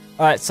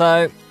 Alright,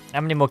 so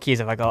how many more keys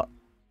have I got?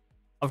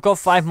 I've got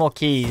 5 more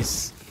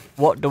keys.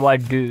 What do I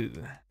do?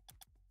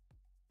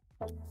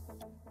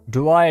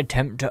 Do I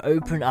attempt to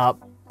open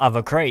up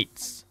other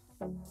crates?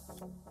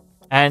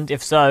 And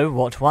if so,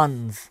 what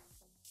ones?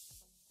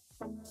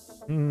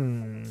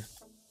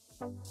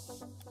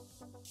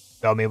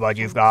 Tell me what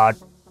you've got.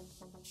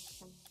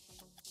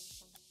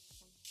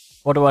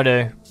 What do I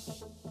do?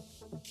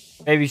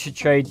 Maybe you should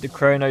trade the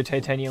Chrono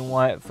Titanium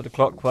White for the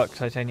Clockwork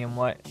Titanium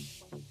White.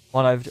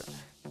 One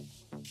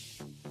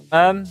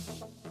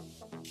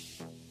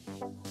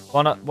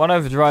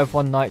overdrive,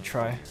 one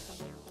nitro.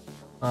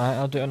 Alright,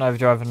 I'll do an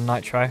overdrive and a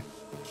nitro.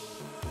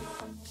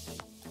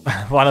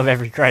 One of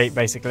every crate,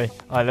 basically.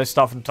 Alright, let's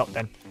start from the top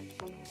then.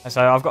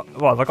 So I've got,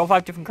 well, I've got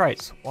 5 different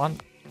crates. 1,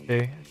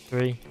 2,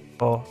 3,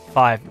 4,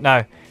 5.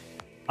 No,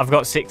 I've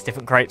got 6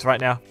 different crates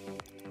right now.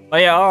 But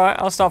yeah, alright,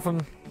 I'll start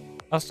from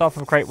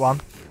crate 1.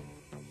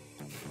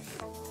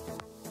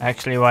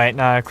 Actually, wait,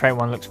 no, crate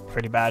 1 looks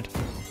pretty bad.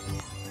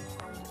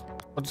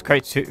 What does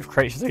crate 2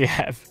 do you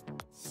have?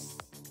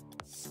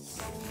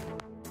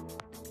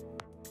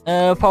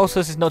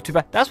 Pulsus is not too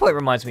bad. That's what it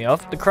reminds me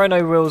of. The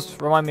chrono wheels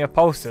remind me of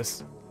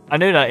Pulsus. I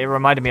knew that it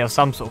reminded me of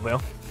some sort of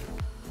wheel.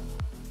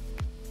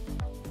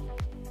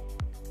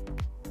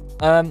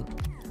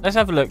 Let's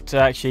have a look to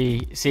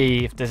actually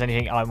see if there's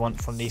anything I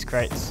want from these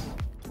crates.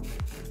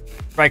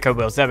 Draco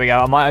wheels, there we go.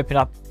 I might open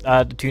up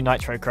the 2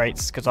 nitro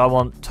crates because I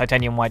want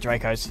titanium white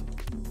Dracos.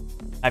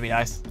 That'd be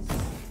nice.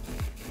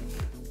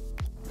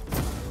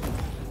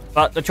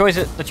 But the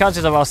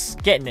chances of us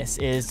getting this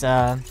is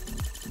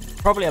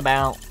probably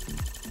about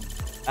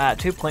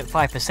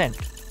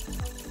 2.5%.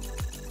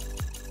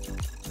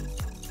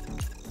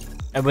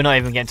 And we're not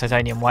even getting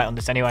titanium white on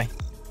this anyway.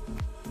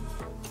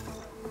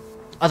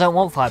 I don't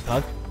want fire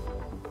plug.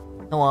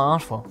 No what I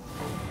asked for.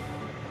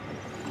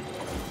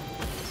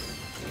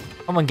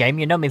 Come on, game,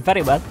 you know me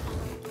very well.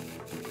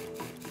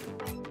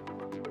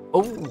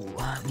 Oh,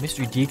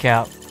 mystery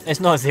decal.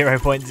 It's not 0.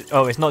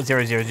 Oh, it's not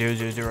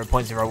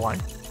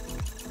 0.000.01.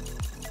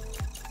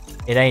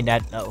 It ain't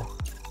that low.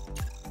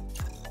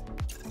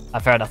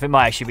 Fair enough. It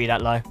might actually be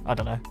that low. I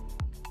don't know.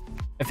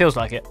 It feels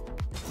like it.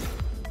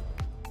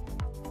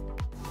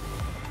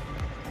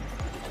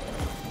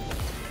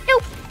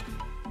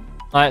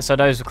 Alright, so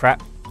those are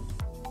crap.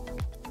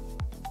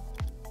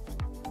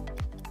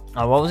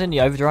 Oh, what was in the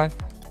overdrive?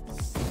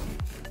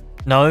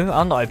 No,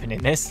 I'm not opening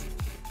this.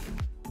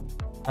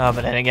 Oh,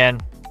 but then again,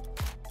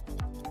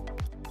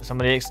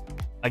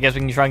 I guess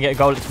we can try and get a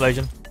gold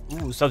explosion.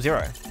 Ooh,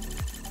 Sub-Zero.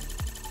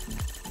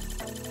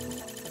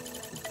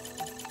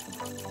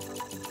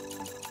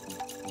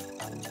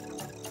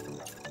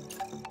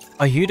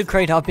 Are you the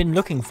crate I've been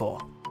looking for?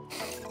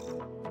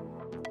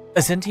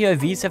 Ascentio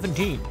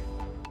V17.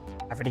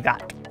 I've already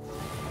got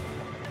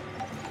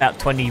about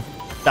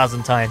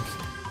 20,000 times.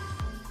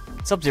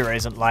 Sub-Zero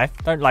isn't live.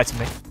 Don't lie to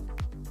me.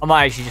 I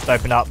might actually just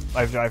open up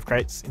overdrive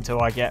crates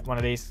until I get one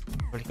of these.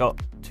 I've already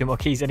got 2 more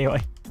keys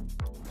anyway.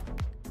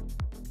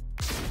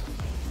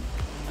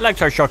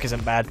 Electroshock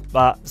isn't bad,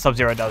 but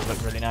Sub-Zero does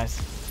look really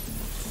nice.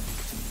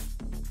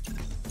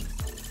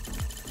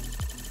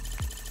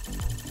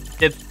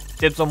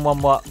 Dibs on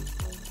one what?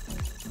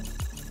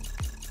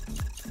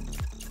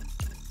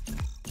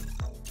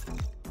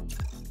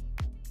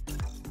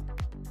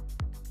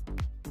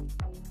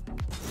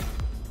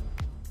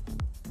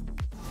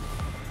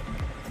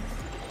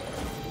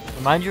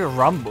 Remind you of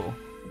Rumble?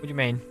 What do you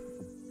mean?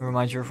 It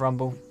reminds you of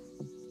Rumble?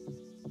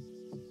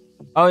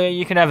 Oh yeah,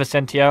 you can have a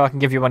Centio. I can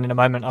give you one in a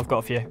moment. I've got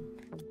a few.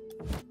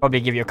 Probably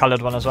give you a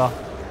coloured one as well.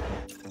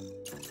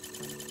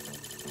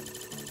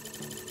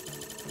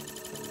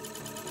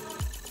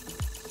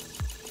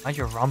 Reminds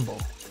you of Rumble?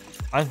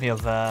 Reminds me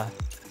of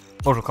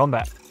Mortal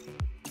Kombat.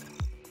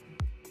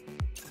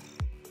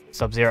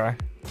 Sub-Zero.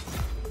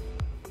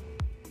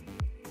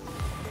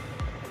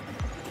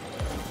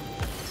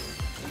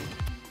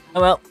 Oh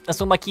well, that's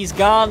all my keys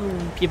gone,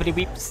 peepity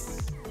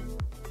weeps.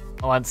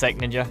 Oh, 1 sec,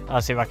 Ninja. I'll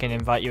see if I can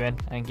invite you in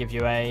and give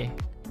you a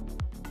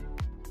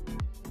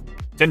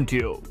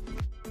Centio.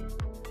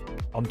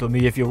 Come to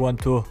me if you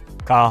want to,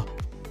 car.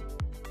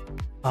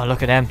 Oh,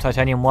 look at them,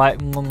 titanium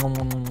white.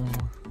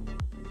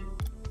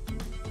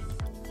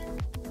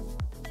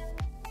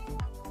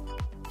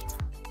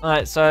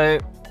 Alright, so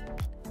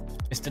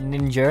Mr.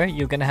 Ninja,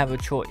 you're gonna have a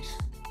choice.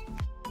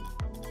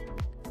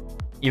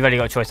 You've only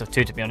got a choice of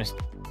 2, to be honest.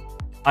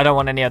 I don't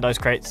want any of those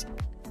crates.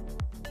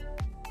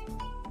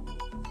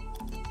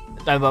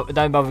 Don't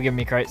bother giving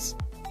me crates.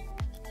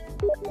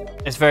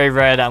 It's very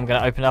rare that I'm going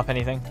to open up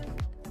anything.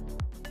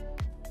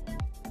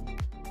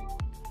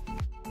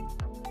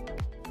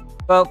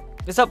 Well,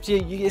 it's up to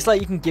you. It's like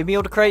you can give me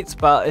all the crates,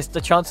 but it's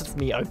the chances of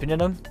me opening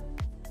them.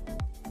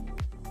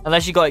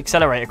 Unless you got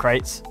accelerator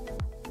crates.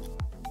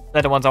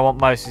 They're the ones I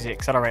want most, is the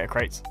accelerator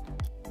crates.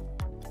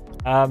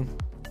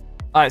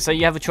 Alright, so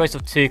you have a choice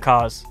of 2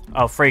 cars.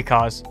 Oh, 3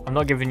 cars. I'm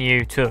not giving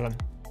you 2 of them.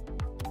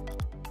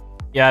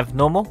 You have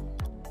normal.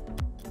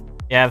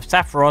 You have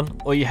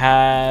saffron, or you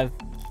have...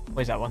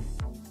 What is that one?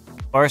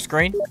 Forest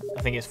green?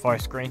 I think it's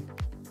forest green.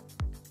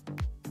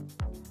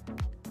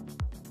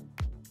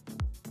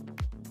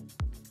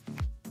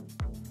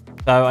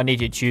 So I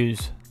need you to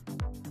choose.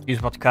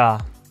 Choose what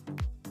car.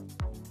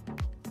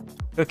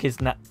 Cook is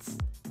nuts.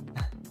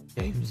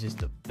 James is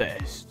the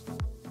best.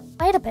 Am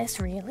I the best,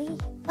 really?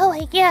 Oh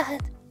my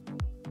god.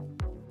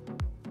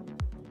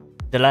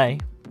 Delay.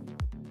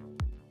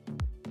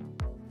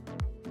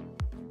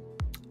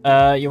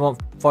 You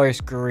want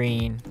forest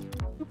green.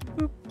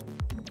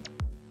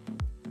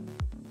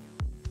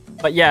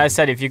 But yeah, I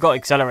said if you've got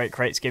accelerate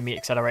crates, give me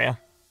accelerator.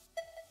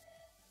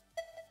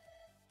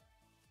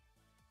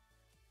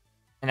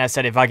 And I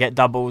said if I get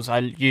doubles, I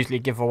usually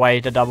give away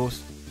the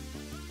doubles.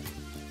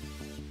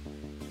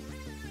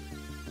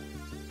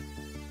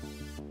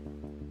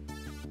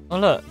 Oh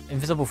look,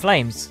 invisible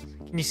flames.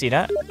 Can you see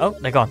that? Oh,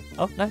 they're gone.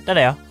 Oh, no, there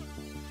they are.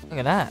 Look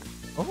at that.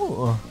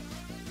 Oh.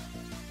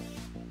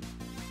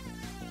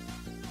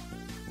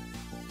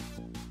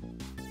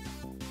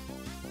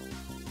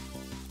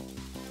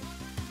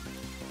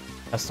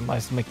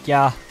 Customize the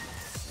yeah.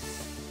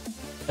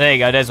 There you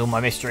go, there's all my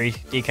mystery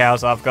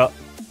decals I've got.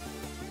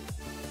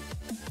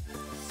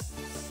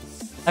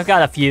 I've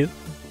got a few.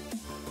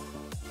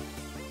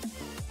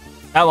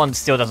 That one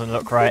still doesn't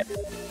look right.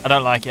 I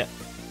don't like it.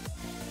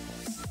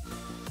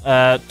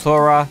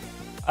 Tora,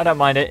 I don't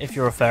mind it if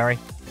you're a fairy.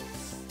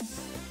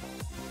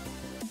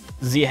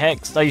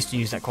 Z-Hex, I used to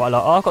use that quite a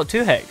lot. Oh, I've got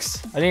 2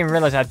 Hex. I didn't even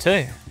realise I had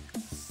 2.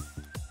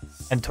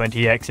 And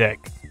 20XX.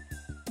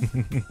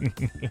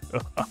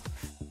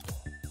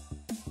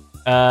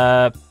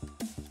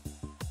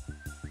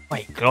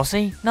 Wait,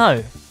 glossy?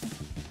 No.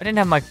 I didn't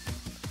have my...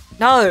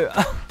 No!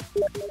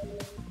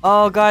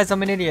 Oh, guys,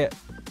 I'm an idiot.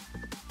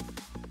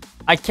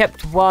 I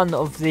kept one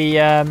of the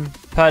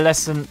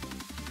pearlescent...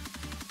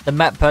 The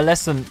matte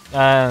pearlescent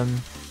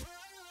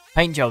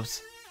paint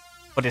jobs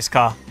for this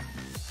car.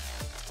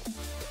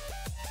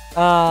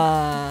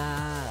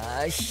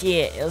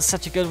 Shit, it was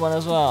such a good one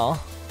as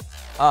well.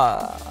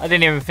 I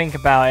didn't even think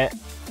about it.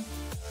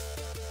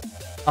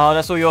 Oh,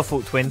 that's all your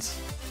fault, Twins.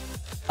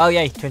 Oh,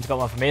 yay, Twins got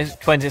one for me.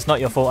 Twins, it's not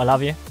your fault, I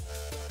love you.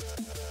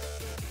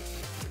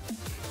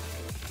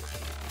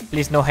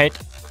 Please no hate.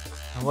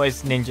 What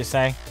is Ninja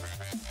saying?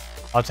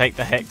 I'll take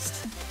the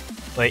Hex.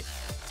 Wait.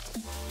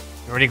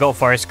 You already got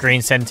forest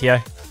green,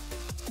 Sentio.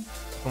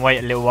 Can wait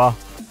a little while.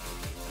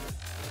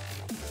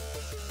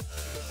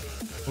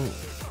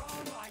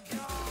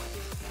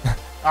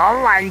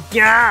 Oh my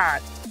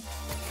god!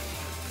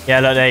 Yeah,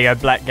 look, there you go,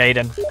 Black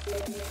Gaiden.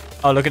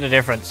 Oh, look at the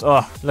difference.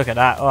 Oh, look at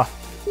that. Oh.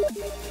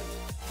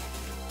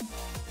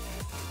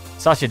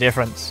 Such a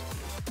difference.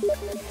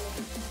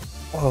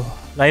 Oh,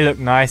 they look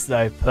nice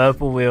though.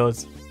 Purple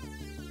wheels.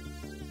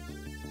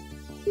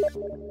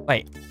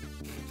 Wait,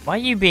 why are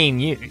you being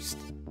used?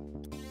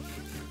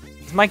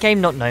 Does my game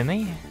not know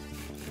me?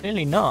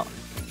 Clearly not.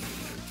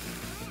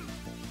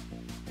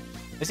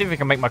 Let's see if we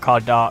can make my car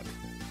dark.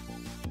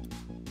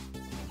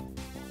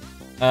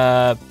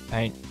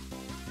 Paint.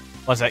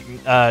 One sec,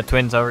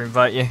 Twins, I'll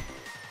invite you.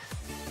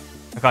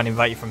 I can't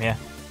invite you from here.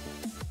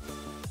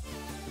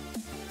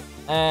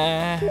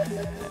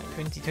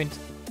 2020.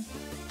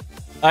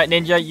 Alright,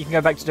 Ninja, you can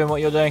go back to doing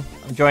what you're doing.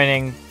 I'm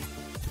joining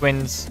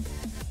Twins.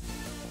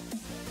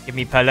 Give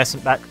me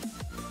pearlescent back.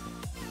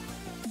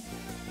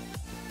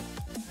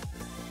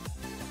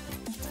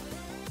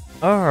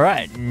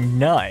 Alright,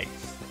 nice.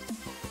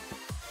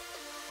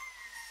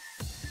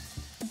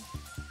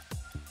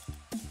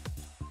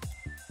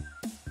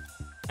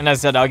 And as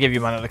I said, I'll give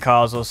you one of the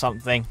cars or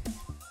something.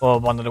 Or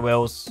one of the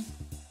wheels.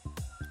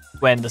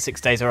 When the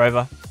 6 days are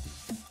over.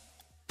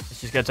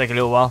 It's just going to take a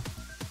little while.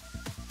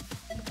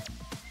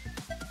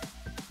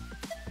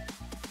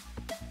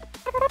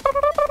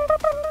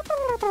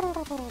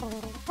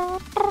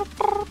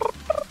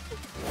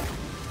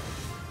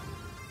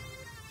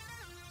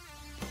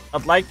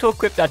 I'd like to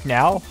equip that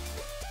now.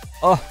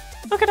 Oh,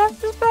 look at that,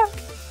 it's back.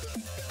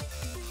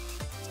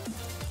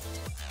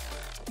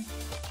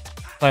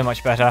 So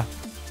much better.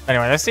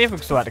 Anyway, let's see if we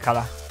can sort out the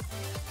colour.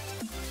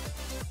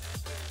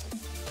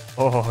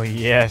 Oh,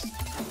 yes.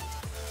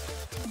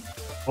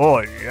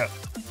 Oh, yeah.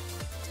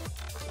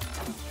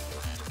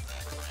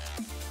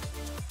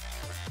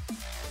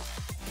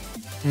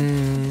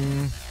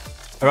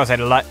 I gotta say,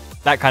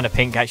 that kind of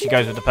pink actually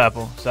goes with the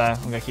purple, so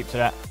I'm gonna keep to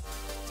that.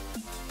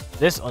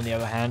 This, on the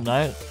other hand,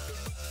 though.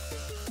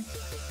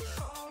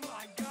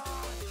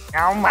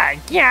 Oh my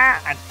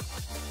god!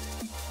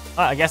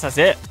 Oh, I guess that's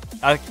it.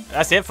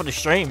 That's it for the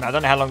stream. I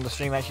don't know how long the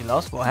stream actually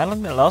lasts for. How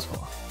long did it last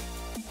for?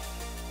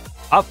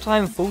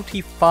 Uptime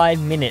 45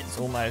 minutes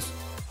almost.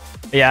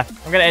 But yeah,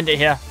 I'm gonna end it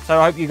here.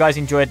 So I hope you guys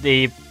enjoyed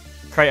the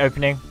crate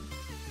opening.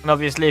 And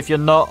obviously, if you're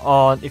not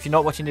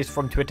watching this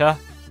from Twitter,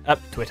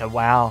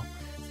 wow,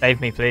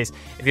 save me please.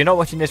 If you're not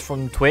watching this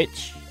from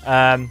Twitch,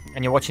 and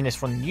you're watching this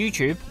from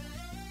YouTube,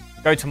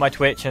 go to my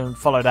Twitch and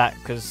follow that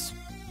because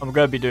I'm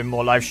gonna be doing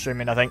more live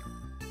streaming. I think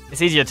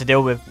it's easier to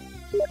deal with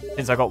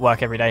since I got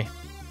work every day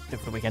for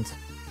the weekends.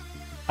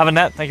 Other than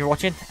that, thank you for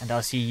watching, and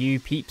I'll see you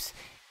peeps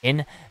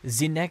in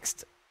the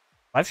next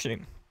live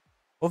stream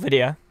or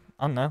video.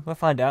 I don't know, we'll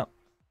find out.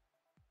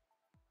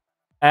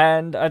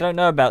 And I don't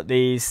know about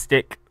the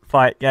stick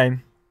fight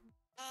game.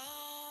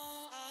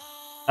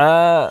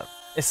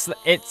 It's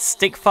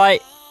Stick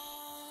Fight,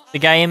 the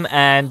game,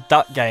 and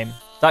Duck Game.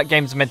 Duck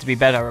Game's meant to be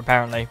better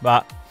apparently,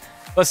 but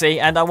we'll see.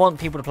 And I want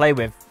people to play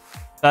with.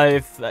 So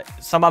if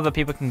some other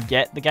people can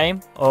get the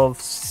game of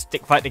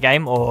Stick Fight the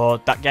game or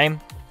Duck Game,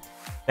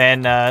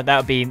 then that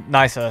would be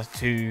nicer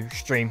to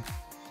stream.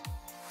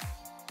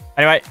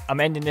 Anyway, I'm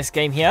ending this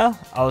game here.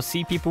 I'll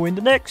see people in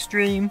the next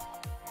stream.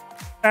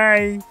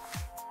 Bye.